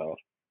administrador,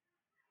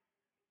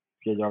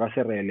 que yo haga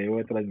ese relevo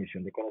de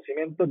transmisión de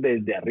conocimiento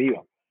desde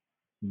arriba.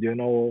 Él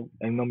no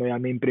me ve a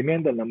mí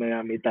imprimiendo, él no me ve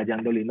a mí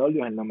tallando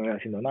linoleo, él no me ve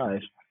haciendo nada de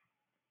eso.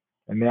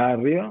 Él me va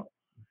arriba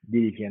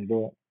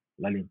dirigiendo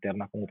la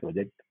linterna como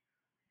proyecto.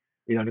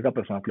 Y la única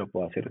persona que lo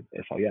puede hacer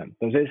es Fabián.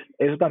 Entonces,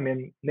 eso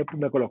también me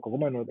colocó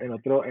como en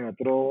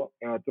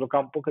otro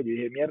campo que yo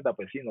dije, mierda,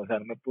 pues sí, no, o sea,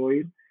 no me puedo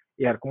ir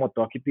y dejar como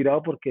todo aquí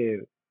tirado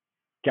porque,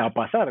 ¿qué va a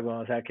pasar?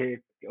 ¿No? O sea,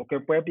 ¿qué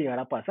puede llegar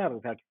a pasar?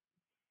 O sea,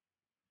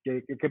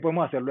 ¿qué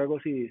podemos hacer luego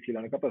si la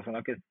única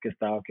persona que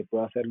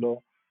puede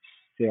hacerlo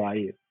se va a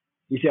ir?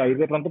 Y se va a ir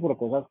de pronto por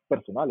cosas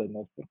personales,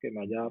 no es porque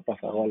me haya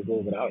pasado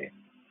algo grave,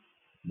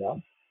 ¿ya?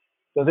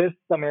 Entonces,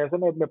 también eso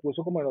me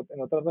puso como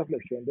en otra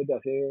reflexión desde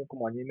hace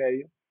como año y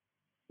medio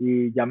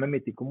y ya me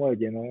metí como de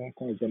lleno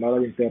con el tema de la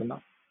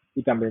linterna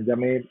y también ya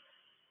me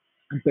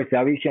empecé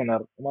a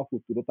visionar como a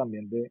futuro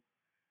también de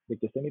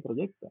que este es mi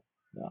proyecto,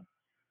 ¿ya?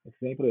 Este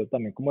es mi proyecto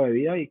también como de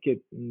vida y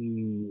que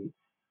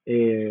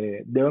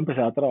debo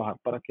empezar a trabajar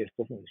para que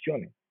esto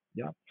funcione,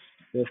 ¿ya?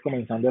 Entonces,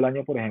 comenzando el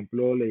año, por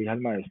ejemplo, le dije al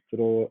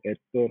maestro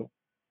Héctor,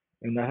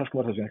 en una de esas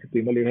conversaciones que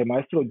tuvimos, le dije,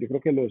 maestro, yo creo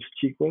que los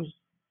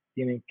chicos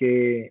tienen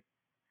que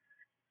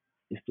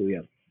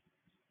estudiar,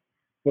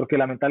 porque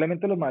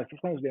lamentablemente los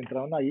maestros cuando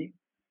entraron ahí,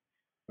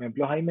 por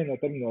ejemplo, Jaime no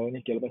terminó ni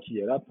siquiera el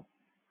bachillerato,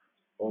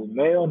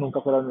 Olmedo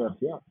nunca fue a la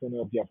universidad, su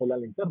universidad fue la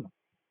linterna.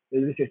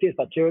 Es decir, sí,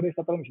 está chévere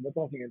esta transmisión de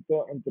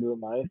conocimiento entre los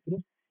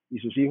maestros y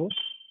sus hijos,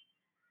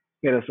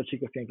 pero estos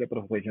chicos tienen que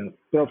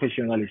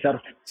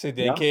profesionalizarse, Sí,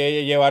 tienen ¿ya?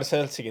 que llevarse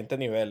al siguiente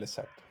nivel,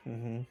 exacto.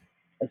 Ujú.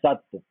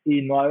 Exacto.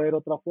 Y no va a haber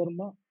otra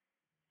forma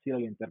si la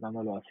linterna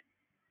no lo hace.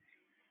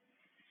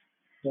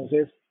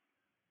 Entonces,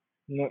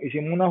 no,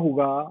 hicimos una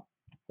jugada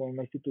con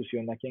una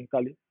institución aquí en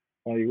Cali.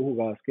 Cuando digo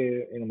jugadas,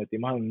 que nos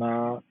metimos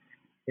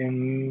en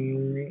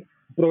un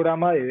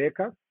programa de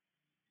becas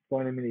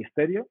con el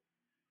ministerio,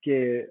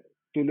 que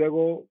tú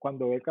luego,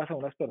 cuando becas a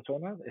unas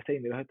personas, ese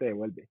dinero se te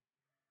devuelve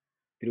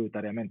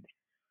tributariamente,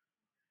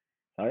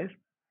 ¿sabes?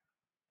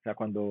 O sea,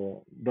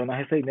 cuando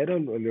donas ese dinero,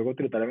 luego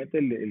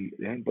tributariamente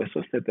los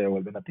impuestos se te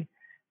devuelven a ti.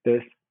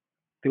 Entonces,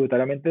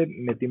 tributariamente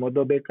metimos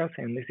dos becas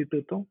en un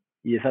instituto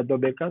y esas dos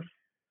becas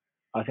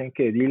hacen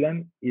que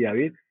Dylan y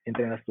David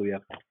entren a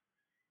estudiar.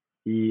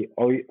 Y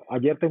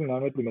ayer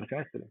terminaron el primer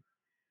semestre,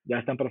 ya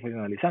están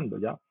profesionalizando,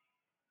 ya.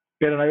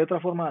 Pero no hay otra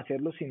forma de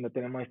hacerlo si no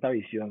tenemos esta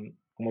visión,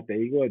 como te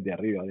digo, desde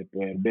arriba, de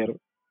poder ver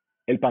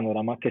el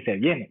panorama que se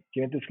viene. ¿Sí?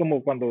 Es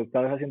como cuando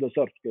estás haciendo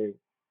surf, que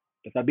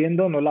estás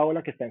viendo no la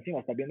ola que está encima,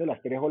 estás viendo las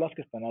tres olas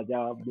que están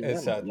allá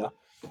viniendo, ¿ya? Exacto.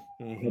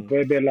 No Ujú.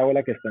 puedes ver la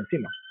ola que está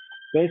encima.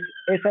 Entonces,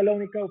 esa es la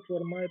única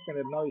forma de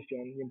tener una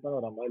visión y un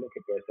panorama de lo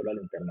que puede ser la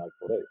linterna hoy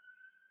por hoy,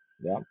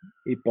 ¿ya?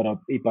 Y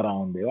para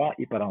dónde va,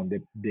 y para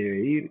dónde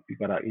debe ir,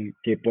 y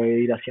qué puede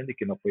ir haciendo y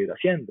qué no puede ir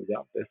haciendo, ¿ya?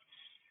 Entonces,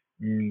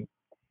 mm,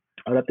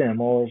 ahora ya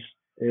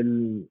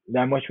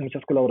hemos hecho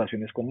muchas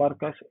colaboraciones con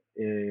marcas.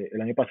 El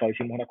año pasado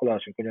hicimos una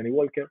colaboración con Johnny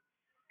Walker.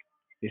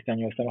 Este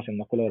año estamos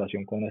haciendo una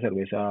colaboración con una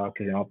cerveza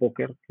que se llama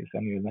Poker, que es a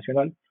nivel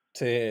nacional.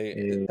 Sí,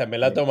 Eh, también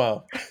la he eh,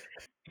 tomado.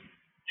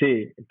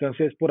 sí,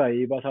 entonces por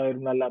ahí vas a ver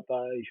una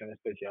lata de edición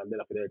especial de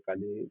la Feria de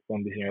Cali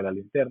con diseño de la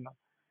linterna.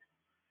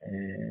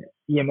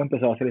 Y hemos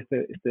empezado a hacer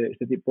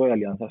este tipo de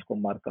alianzas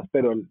con marcas,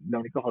 pero la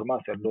única forma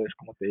de hacerlo es,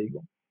 como te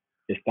digo,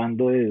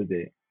 estando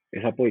desde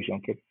esa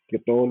posición que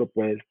todo lo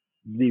puedes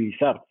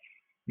divisar.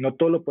 No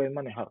todo lo puedes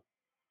manejar,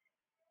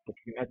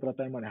 porque no se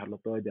trata de manejarlo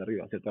todo desde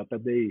arriba, se trata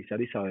de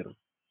divisar y saber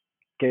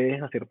qué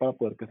debes hacer para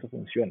poder que esto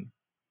funcione,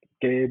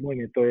 qué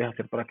movimiento debes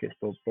hacer para que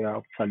esto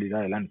pueda salir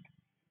adelante,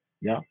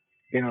 ¿ya?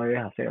 ¿Qué no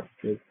debes hacer?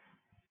 Entonces,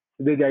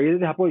 desde ahí,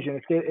 desde esa posición,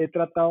 es que he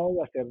tratado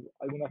de hacer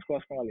algunas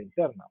cosas con la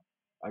linterna.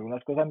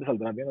 Algunas cosas me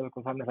saldrán bien, otras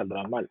cosas me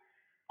saldrán mal.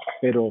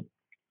 Pero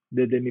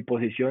desde mi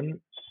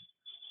posición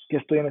que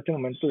estoy en este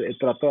momento,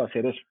 trato de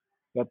hacer eso.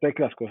 Trato de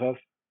que las cosas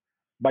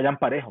vayan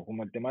parejo,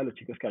 como el tema de los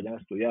chicos que vayan a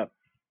estudiar.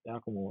 Ya,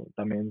 como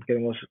también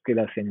queremos que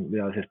las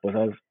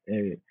esposas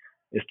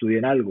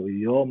estudien algo,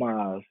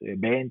 idiomas,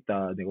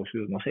 ventas,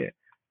 negocios, no sé.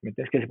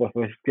 Entonces,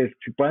 que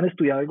si puedan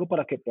estudiar algo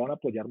para que puedan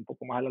apoyar un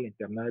poco más a la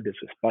linterna desde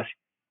su espacio,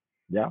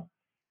 ¿ya?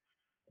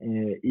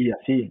 Y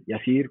así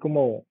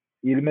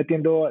ir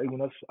metiendo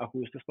algunos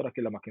ajustes para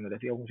que la maquinaria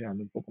siga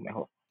funcionando un poco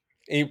mejor,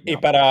 Y ¿ya?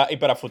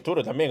 para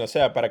futuro también, o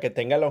sea, para que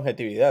tenga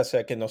longevidad, o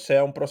sea, que no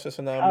sea un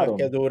proceso nada más Claro.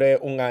 que dure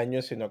un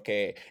año, sino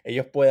que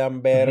ellos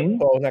puedan ver Ujú,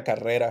 toda una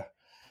carrera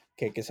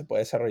que se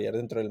puede desarrollar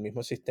dentro del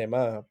mismo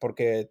sistema,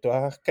 porque tú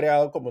has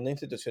creado como una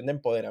institución de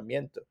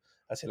empoderamiento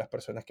hacia las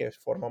personas que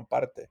forman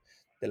parte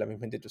de la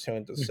misma institución.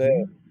 Entonces,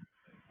 ujú.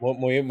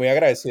 muy, muy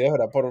agradecido,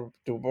 ¿verdad?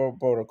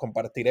 Por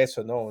compartir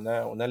eso, ¿no?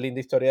 Una linda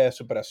historia de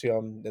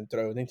superación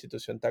dentro de una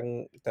institución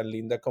tan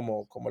linda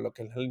como lo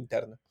que es la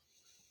linterna.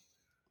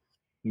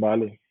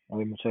 Vale,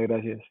 vale, muchas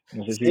gracias.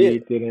 No sé Sí, si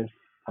tienes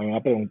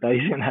alguna pregunta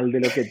adicional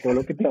de todo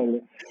lo que te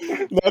hablé.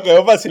 no,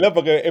 quedó fácil, ¿no?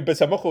 Porque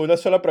empezamos con una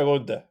sola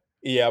pregunta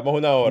y llevamos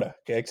una hora,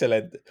 que es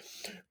excelente.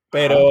 Ajá.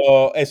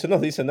 Pero eso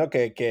nos dice, ¿no?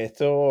 Que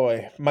esto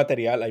es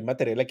material, hay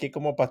material aquí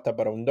como hasta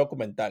para un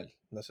documental.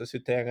 No sé si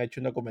ustedes han hecho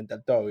un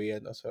documental todavía,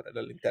 ¿no? Sobre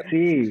la linterna.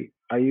 Sí,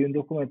 hay un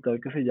documental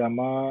que se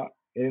llama,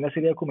 hay una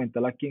serie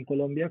documental aquí en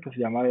Colombia que se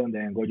llama De dónde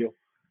vengo yo.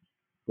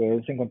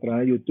 Puedes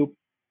encontrar en YouTube.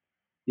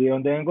 Y de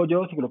dónde vengo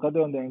yo, si colocas de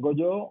dónde vengo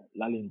yo,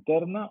 la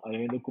linterna, hay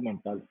un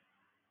documental.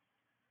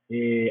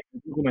 Un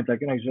documental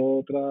que nos hizo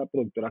otra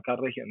productora acá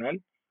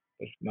regional,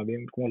 pues más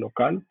bien como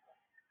local.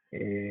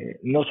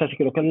 No sé, si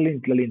creo que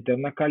la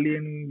linterna Cali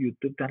en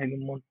YouTube tienen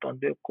un montón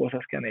de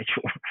cosas que han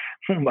hecho,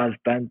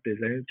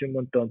 bastantes, han hecho un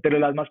montón, pero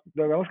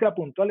digamos que la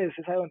puntual es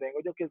esa de donde vengo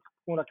yo, que es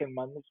como la que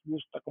más nos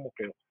gusta, como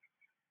que,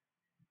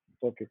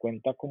 porque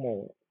cuenta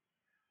como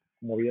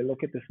bien lo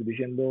que te estoy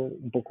diciendo,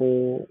 un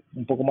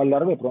poco más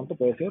largo de pronto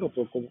puede ser,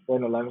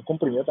 bueno, la han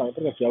comprimido también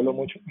porque aquí hablo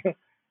mucho,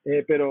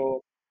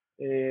 pero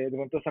de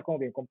pronto está como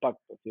bien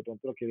compacto, si de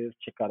pronto lo quieres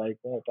checar ahí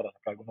como para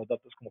sacar algunos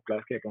datos como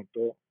claves que de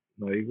pronto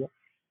no digo,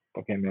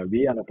 porque me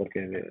olvidan o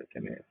porque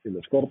se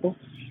los corto.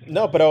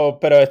 No, pero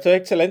esto es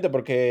excelente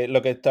porque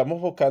lo que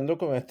estamos buscando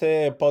con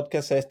este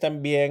podcast es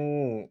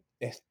también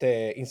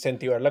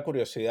incentivar la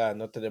curiosidad,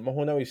 ¿no? Tenemos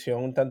una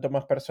visión un tanto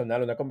más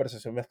personal, una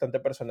conversación bastante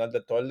personal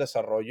de todo el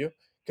desarrollo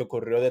que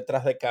ocurrió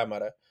detrás de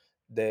cámara,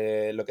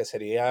 de lo que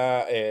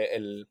sería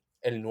el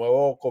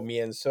nuevo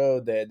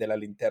comienzo de la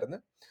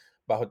linterna,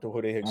 bajo tu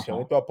jurisdicción y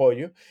Ajá. tu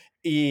apoyo.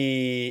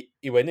 Y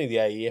bueno, y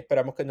de ahí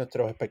esperamos que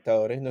nuestros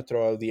espectadores,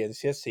 nuestra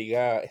audiencia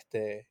siga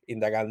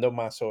indagando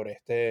más sobre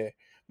este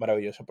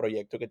maravilloso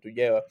proyecto que tú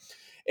llevas.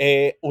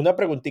 Una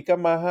preguntita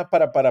más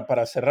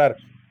para cerrar.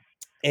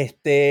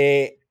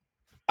 Este,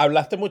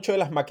 hablaste mucho de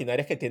las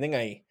maquinarias que tienen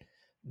ahí,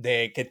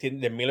 de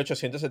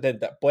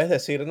 1870. ¿Puedes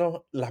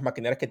decirnos las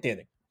maquinarias que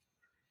tienen?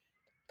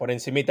 Por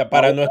encimita,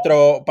 Ahora,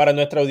 para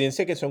nuestra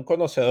audiencia que son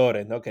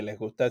conocedores, ¿no? Que les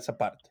gusta esa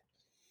parte.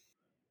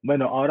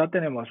 bueno, ahora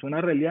tenemos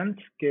una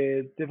Reliance que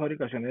es de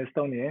fabricación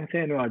estadounidense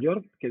de Nueva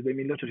York, que es de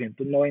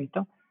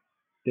 1890.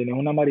 Tenemos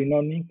una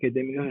Marinoni que es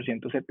de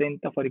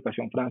 1870,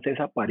 fabricación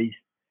francesa, París.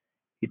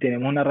 Y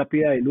tenemos una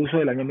rápida del uso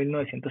del año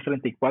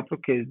 1934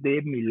 que es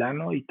de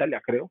Milano,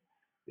 Italia, creo.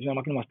 Es una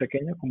máquina más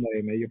pequeña, como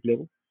de medio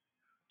pliego.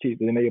 Sí,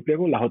 de medio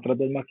pliego. Las otras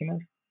dos máquinas,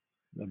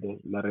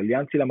 la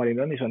Reliance y la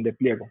Marinoni, son de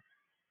pliego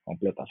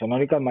completa. Son las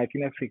únicas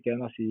máquinas que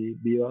quedan así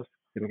vivas,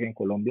 creo que en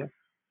Colombia.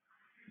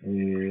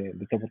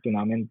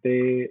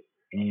 Desafortunadamente,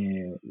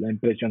 la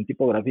impresión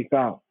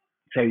tipográfica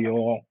se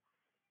vio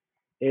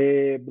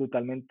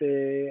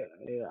brutalmente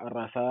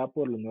arrasada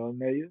por los nuevos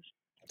medios.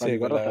 Sí,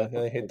 llegó a con la arrasar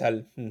vaina estos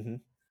productos. digital.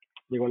 Ujú.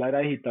 Llegó la era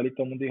digital y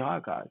todo el mundo dijo,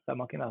 acá, estas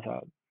máquinas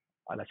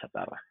a la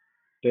chatarra.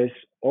 Entonces,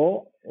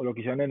 o lo que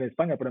hicieron en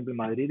España, por ejemplo, en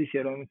Madrid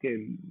hicieron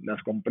que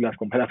las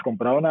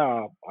compraron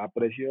a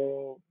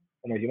precio,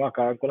 como decimos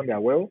acá en Colombia, a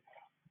huevo,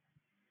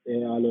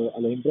 a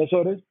los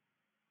impresores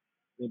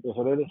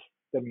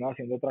terminaban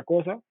haciendo otra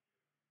cosa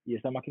y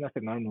estas máquinas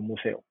terminaron en un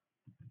museo,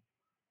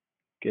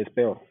 que es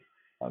peor.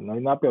 O sea, no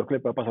hay nada peor que le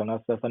pueda pasar a una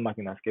de estas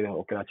máquinas que,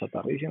 o que la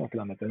chatarricen o que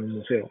la meten en un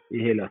museo y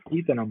se las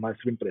quitan a un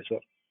maestro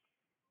impresor.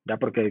 Ya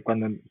porque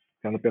cuando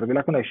pierde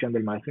la conexión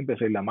del maestro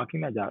impresor y la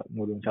máquina, ya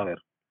murió un saber.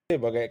 Sí,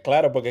 porque,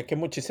 claro, porque es que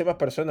muchísimas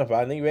personas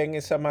van y ven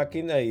esa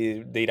máquina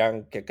y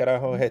dirán, ¿qué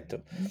carajo es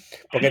esto?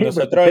 Porque Sí, pero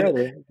está nosotros,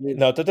 chévere. Sí.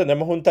 nosotros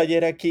tenemos un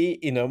taller aquí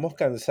y nos hemos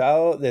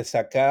cansado de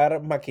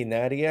sacar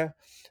maquinaria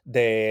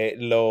de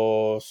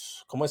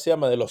los, ¿cómo se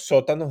llama? De los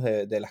sótanos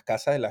de las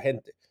casas de la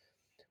gente.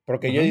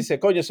 Porque ellos Ujú, dicen,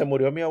 coño, se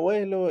murió mi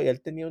abuelo y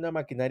él tenía una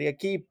maquinaria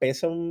aquí,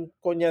 pesa un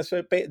coñazo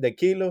de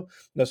kilo,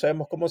 no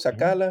sabemos cómo ujú.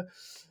 sacarla.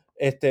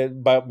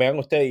 Vean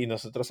ustedes, y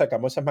nosotros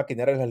sacamos esas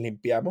maquinarias, las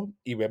limpiamos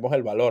y vemos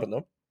el valor,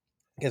 ¿no?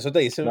 Que eso te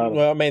dice Claro.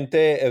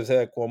 nuevamente, o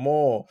sea,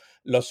 cómo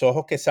los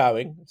ojos que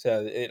saben, o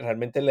sea,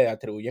 realmente le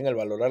atribuyen el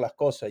valor a las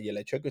cosas y el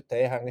hecho de que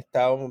ustedes han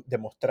estado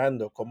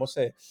demostrando cómo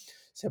se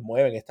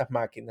mueven estas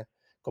máquinas,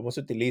 cómo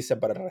se utilizan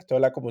para el resto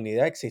de la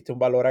comunidad, existe un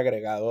valor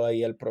agregado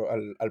ahí al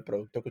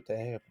producto que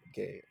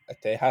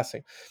ustedes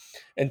hacen.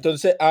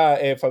 Entonces,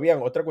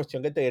 Fabián, otra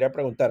cuestión que te quería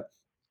preguntar.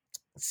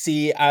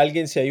 Si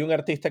hay un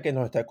artista que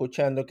nos está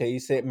escuchando que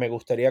dice, me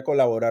gustaría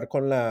colaborar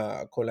con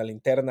la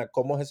linterna,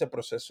 ¿cómo es ese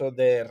proceso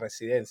de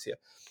residencia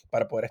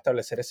para poder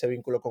establecer ese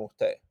vínculo con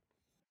ustedes?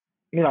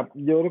 Mira,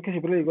 yo lo que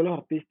siempre le digo a los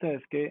artistas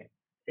es que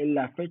en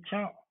la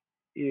fecha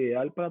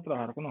ideal para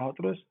trabajar con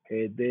nosotros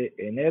es de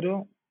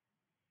enero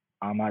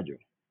a mayo.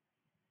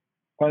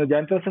 Cuando ya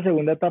entra esta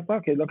segunda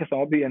etapa, que es lo que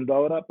estamos viviendo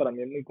ahora, para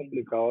mí es muy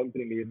complicado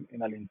imprimir en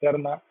la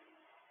linterna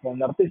con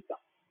un artista.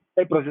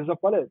 ¿El proceso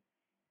cuál es?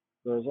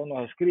 Por eso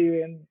nos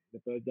escriben,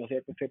 después ya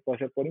se puede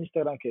hacer por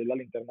Instagram, que es la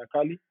linterna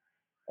Cali,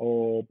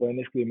 o pueden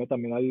escribirme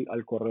también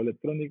al correo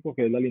electrónico,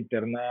 que es la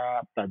linterna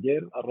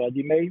taller,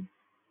 @gmail.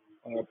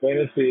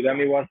 Pueden escribir a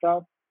mi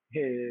WhatsApp,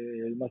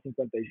 el más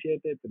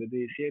 57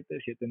 317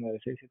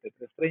 796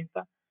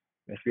 7330.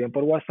 Me escriben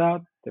por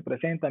WhatsApp, te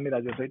presentan, mira,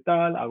 yo soy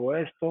tal, hago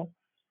esto,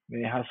 me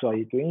dejas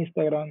ahí tu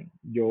Instagram,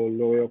 yo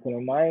lo veo con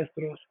los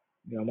maestros,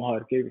 y vamos a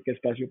ver qué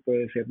espacio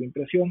puede ser de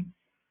impresión.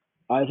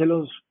 A veces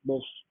lo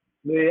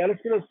ideal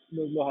es que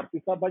los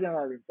artistas vayan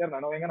a la linterna,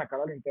 no vengan acá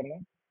a la linterna,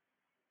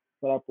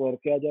 para poder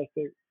que haya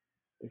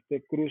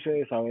este cruce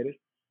de saberes,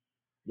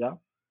 ¿ya?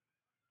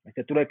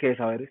 Este trueque de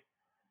saberes.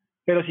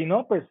 Pero si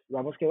no, pues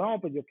vamos que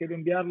vamos, pues yo quiero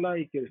enviarla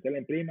y que ustedes la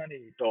impriman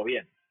y todo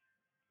bien.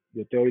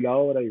 Yo te doy la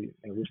obra y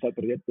me gusta el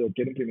proyecto, yo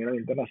quiero imprimir la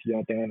linterna si yo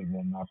no tengo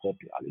ninguna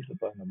copia. Listo,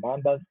 pues nos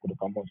mandas,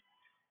 colocamos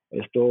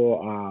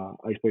esto a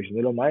disposición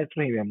de los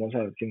maestros y vemos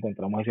a ver si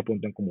encontramos ese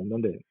punto en común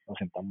donde nos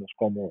sentamos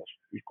cómodos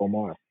y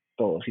cómodas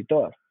todos y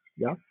todas,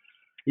 ¿ya?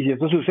 Y si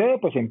esto sucede,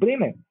 pues se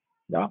imprime,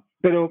 ¿ya?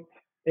 Pero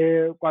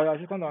a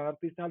veces cuando van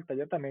artistas al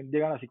taller también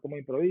llegan así como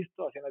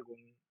improvisto, hacen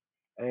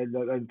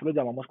nosotros lo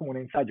llamamos como un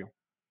ensayo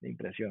de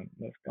impresión,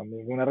 ¿no? Es como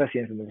una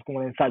residencia, entonces es como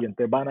un ensayo,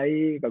 entonces van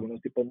ahí con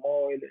algunos tipos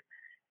móviles,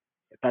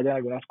 tallan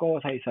algunas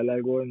cosas y sale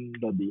algo en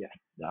 2 días,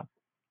 ¿ya?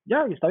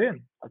 Ya, y está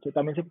bien, aquí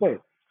también se puede.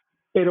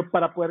 Pero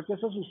para poder que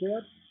eso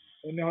suceda,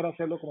 es mejor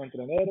hacerlo como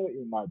entre enero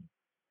y mayo,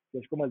 que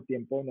es como el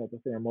tiempo que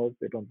nosotros tenemos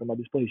de pronto más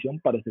disposición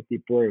para este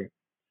tipo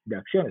de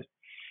acciones.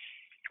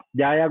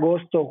 Ya de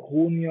agosto,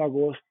 junio,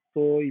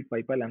 agosto y para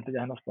ahí para adelante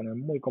ya se nos pone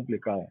muy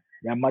complicado.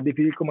 Ya es más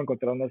difícil como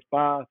encontrar un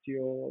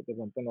espacio, de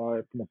pronto no va a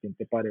haber como quien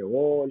te pare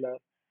bolas,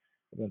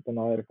 de pronto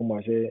no va a haber como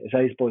esa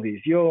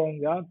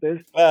disposición, ¿ya?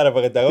 Entonces, Claro,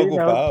 porque están sí, mejor,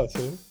 ocupados,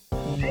 sí.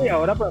 sí,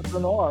 ahora por ejemplo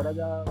no, ahora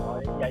ya no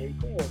hay, y hay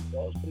como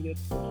 2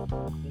 proyectos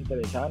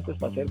interesantes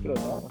para hacer, pero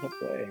no, no se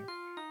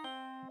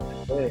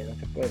puede, no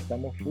se puede,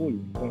 estamos full.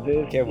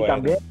 Entonces, Qué y bueno.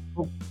 también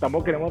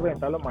tampoco queremos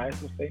reventar a los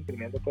maestros, ustedes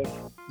imprimiendo pues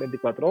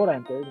 24 horas,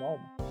 entonces no,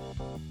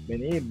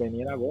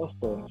 venir en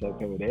agosto, no sé,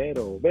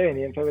 febrero,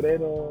 venir en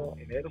febrero,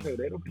 enero,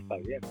 febrero, que está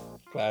bien.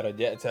 Claro,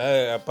 ya, o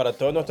sea, para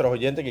todos nuestros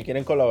oyentes que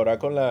quieren colaborar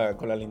con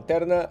la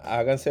linterna,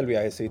 háganse el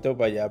viajecito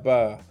para allá,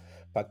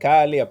 para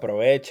Cali,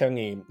 aprovechan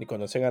y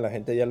conocen a la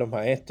gente ya, los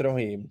maestros,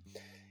 y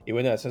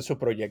bueno, hacen su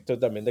proyecto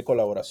también de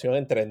colaboración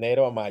entre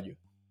enero a mayo.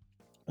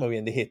 Muy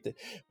bien dijiste.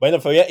 Bueno,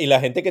 Fabián, y la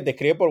gente que te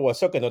escribe por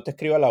WhatsApp, que no te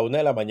escriba a la 1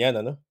 de la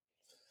mañana, ¿no?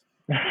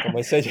 Como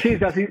dice yo. Sí, o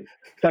sea,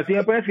 sí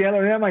me pueden escribir a la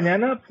 1 de la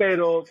mañana,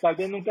 pero tal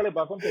vez nunca les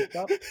va a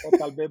contestar, o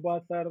tal vez va a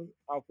estar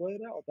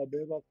afuera, o tal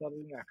vez va a estar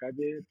en la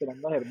calle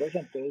tomando una cerveza,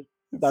 entonces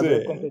tal vez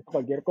Sí, contesto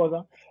cualquier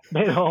cosa,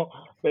 pero,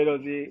 pero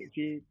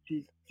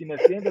si me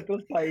escriben de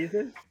otros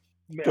países,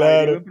 me claro.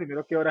 averigüen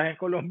primero qué horas en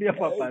Colombia,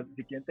 para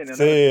si quieren tener una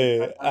Sí,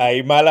 respuesta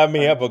ahí mala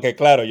mía, tan. porque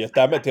claro, yo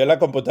estaba metido en la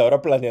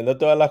computadora planeando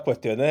todas las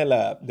cuestiones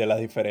de las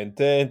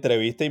diferentes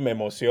entrevistas y me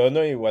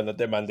emociono y cuando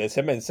te mandé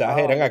ese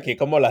mensaje Ah, eran vale. aquí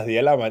como las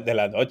 10 de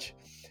la noche.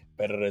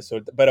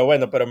 Pero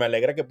bueno, pero me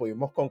alegra que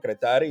pudimos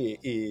concretar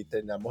y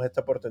tengamos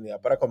esta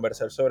oportunidad para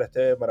conversar sobre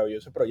este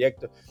maravilloso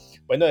proyecto.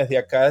 Bueno, desde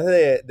acá,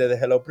 desde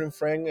Hello Print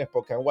Friend,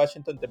 Spokane,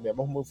 Washington, te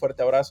enviamos un muy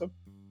fuerte abrazo.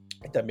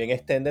 Y también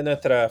extiende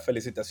nuestras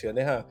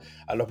felicitaciones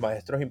a los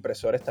maestros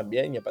impresores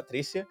también y a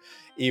Patricia.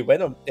 Y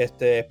bueno,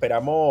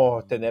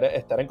 esperamos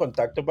estar en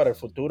contacto para el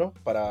futuro,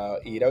 para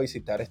ir a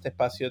visitar este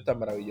espacio tan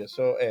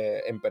maravilloso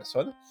en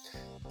persona.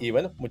 Y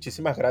bueno,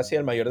 muchísimas gracias,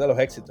 el mayor de los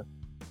éxitos.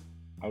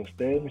 A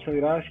ustedes muchas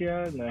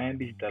gracias, no dejen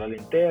visitar la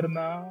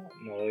linterna,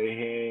 no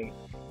dejen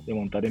de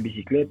montar en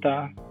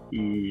bicicleta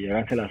y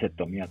háganse la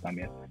septomía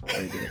también.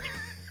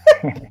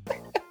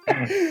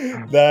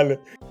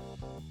 Dale.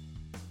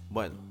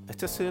 Bueno,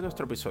 este ha sido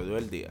nuestro episodio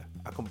del día.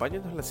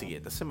 Acompáñenos la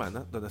siguiente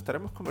semana, donde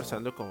estaremos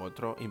conversando con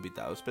otro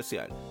invitado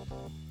especial.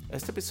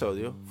 Este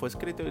episodio fue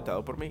escrito y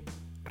editado por mí,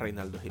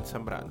 Reinaldo Gil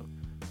Zambrano,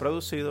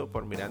 producido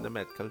por Miranda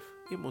Metcalf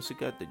y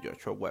música de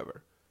Joshua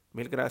Weber.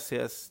 Mil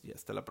gracias y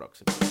hasta la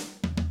próxima.